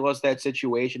ridiculous that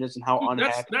situation is and how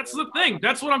unhappy. That's the thing.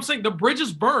 That's what I'm saying. The bridge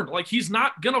is burned. Like he's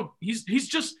not gonna. He's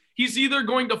either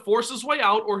going to force his way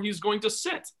out or he's going to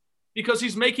sit because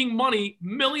he's making money,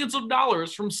 millions of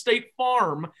dollars from State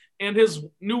Farm and his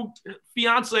new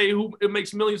fiance who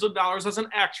makes millions of dollars as an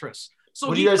actress. So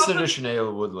what do you guys think of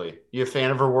Shailene Woodley? You a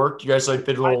fan of her work? You guys like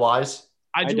Big Little Lies?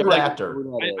 I do like actor.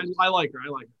 I like her.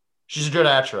 She's a good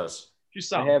actress.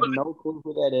 I have no clue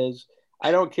who that is. I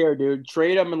don't care, dude.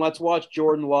 Trade him and let's watch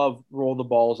Jordan Love roll the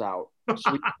balls out.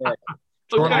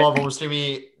 Jordan Love almost gave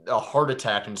me a heart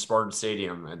attack in Spartan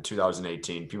Stadium in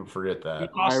 2018. People forget that.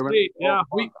 Yeah.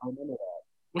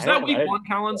 Was that week one,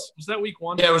 Collins? Was that week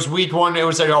one? Yeah, it was week one. It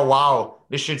was like, oh, wow.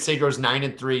 Michigan State goes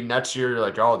 9-3. Next year, you're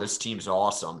like, oh, this team's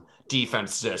awesome.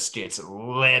 Defense just gets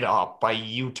lit up by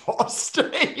Utah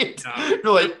State. Yeah.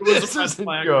 You're like, this isn't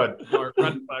good.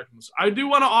 I do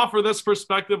want to offer this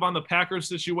perspective on the Packers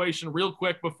situation real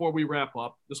quick before we wrap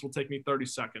up. This will take me 30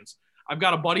 seconds. I've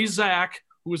got a buddy, Zach,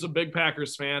 who is a big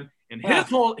Packers fan, and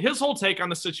his whole take on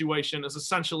the situation is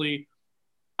essentially,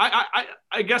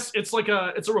 I guess it's like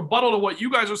it's a rebuttal to what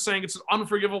you guys are saying. It's an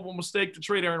unforgivable mistake to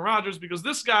trade Aaron Rodgers because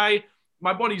this guy,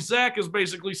 my buddy Zach, is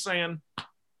basically saying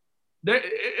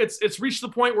it's reached the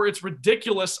point where it's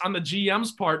ridiculous on the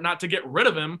GM's part not to get rid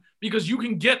of him because you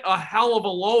can get a hell of a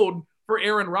load for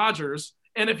Aaron Rodgers.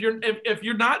 And if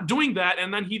you're not doing that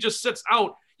and then he just sits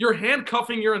out, you're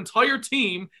handcuffing your entire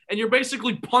team and you're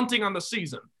basically punting on the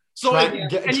season. So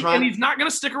and he's not going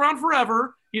to stick around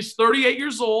forever. He's 38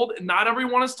 years old. Not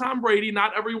everyone is Tom Brady.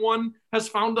 Not everyone has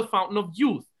found the fountain of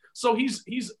youth. So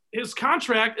his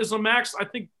contract is a max, I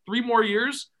think, 3 more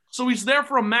years. So he's there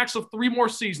for a max of 3 more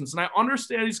seasons. And I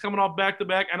understand he's coming off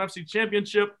back-to-back NFC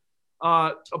championship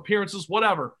appearances,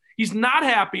 whatever. He's not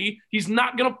happy. He's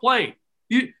not going to play.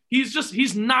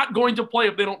 He's not going to play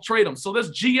if they don't trade him. So this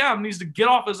GM needs to get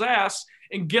off his ass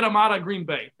and get him out of Green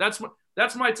Bay. That's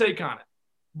my take on it.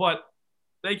 But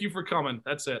thank you for coming.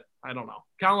 That's it. I don't know.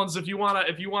 Collins, if you wanna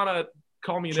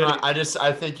call me an idiot.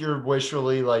 I think you're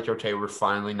wishfully like, okay, we're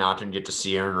finally not going to get to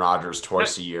see Aaron Rodgers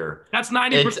twice a year. That's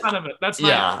 90% of it. That's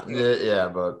 90%. Yeah,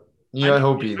 but I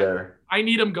hope he's there. I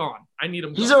need him gone.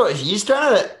 He's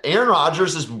kind of Aaron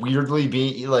Rodgers is weirdly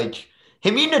being like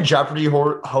him being a Jeopardy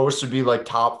host would be like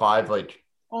top 5 like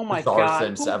oh my god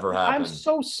things ever happened. I'm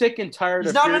so sick and tired.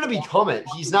 He's not going to become it.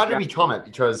 He's not going to become it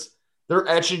because they're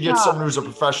actually get someone who's a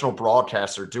professional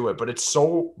broadcaster do it, but it's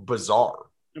so bizarre.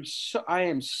 I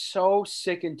am so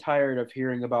sick and tired of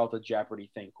hearing about the Jeopardy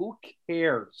thing. Who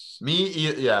cares?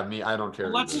 Me. I don't care.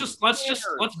 Let's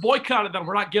boycott it then.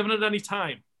 We're not giving it any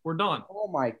time. We're done. Oh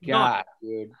my god,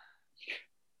 dude.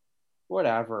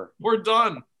 Whatever. We're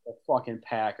done. The fucking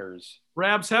Packers.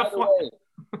 Rabs, have fun.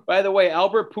 By the way,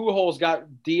 Albert Pujols got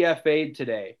DFA'd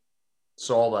today.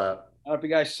 Saw that. I don't know if you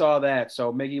guys saw that.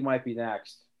 So Miggy might be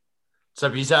next.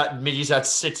 Except Miggy's had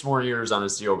 6 more years on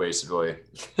his deal, basically.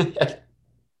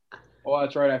 Oh,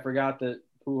 that's right. I forgot that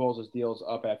Pujols' deal's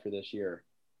up after this year.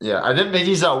 Yeah, I think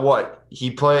Miggy's at what?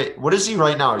 What is he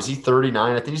right now? Is he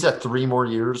 39? I think he's at 3 more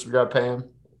years we got to pay him.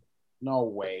 No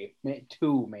way.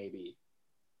 2, maybe.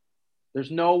 There's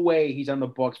no way he's on the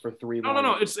books for 3 more.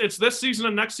 No. It's this season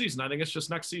and next season. I think it's just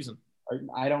next season.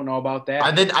 I don't know about that.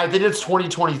 I think it's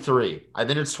 2023. I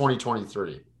think it's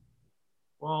 2023.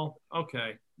 Well,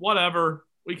 okay. Whatever.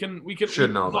 We can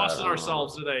Should know exhausted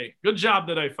ourselves today. Good job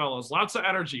today, fellas. Lots of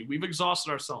energy. We've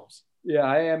exhausted ourselves. Yeah,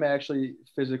 I am actually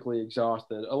physically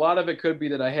exhausted. A lot of it could be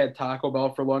that I had Taco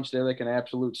Bell for lunch today, like an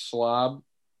absolute slob.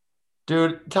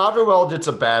 Dude, Taco Bell gets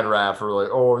a bad rap for like,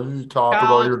 oh, you Taco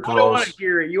Bell, you're gross. I don't want to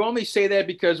hear it. You only say that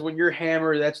because when you're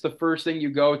hammered, that's the first thing you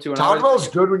go to. And Taco Bell's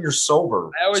good when you're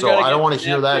sober, so I don't want to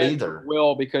hear that either.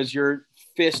 Will, because you're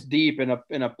fist deep in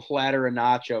a platter of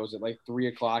nachos at like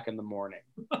 3:00 in the morning.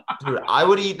 Dude, I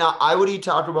would eat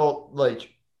Taco Bell. Like,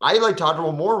 I like Taco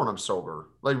Bell more when I'm sober.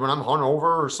 Like when I'm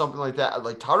hungover or something like that.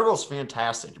 Like Taco Bell's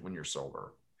fantastic when you're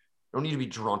sober. You don't need to be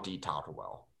drunk to eat Taco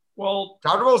Bell. Well,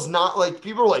 Taco Bell's not like,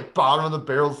 people are like bottom of the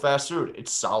barrel fast food.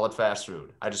 It's solid fast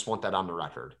food. I just want that on the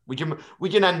record. We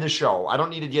can end the show. I don't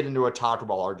need to get into a Taco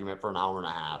Bell argument for an hour and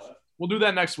a half. We'll do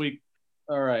that next week.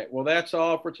 All right. Well, that's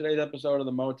all for today's episode of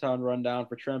the Motown Rundown.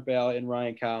 For Trent Ballot and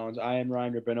Ryan Collins, I am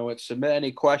Ryan Rabinowitz. Submit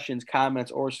any questions,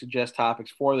 comments, or suggest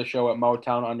topics for the show at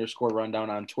Motown_Rundown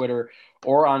on Twitter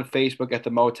or on Facebook at the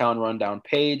Motown Rundown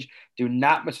page. Do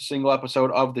not miss a single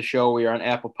episode of the show. We are on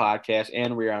Apple Podcasts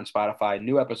and we are on Spotify.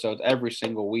 New episodes every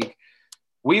single week.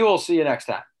 We will see you next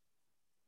time.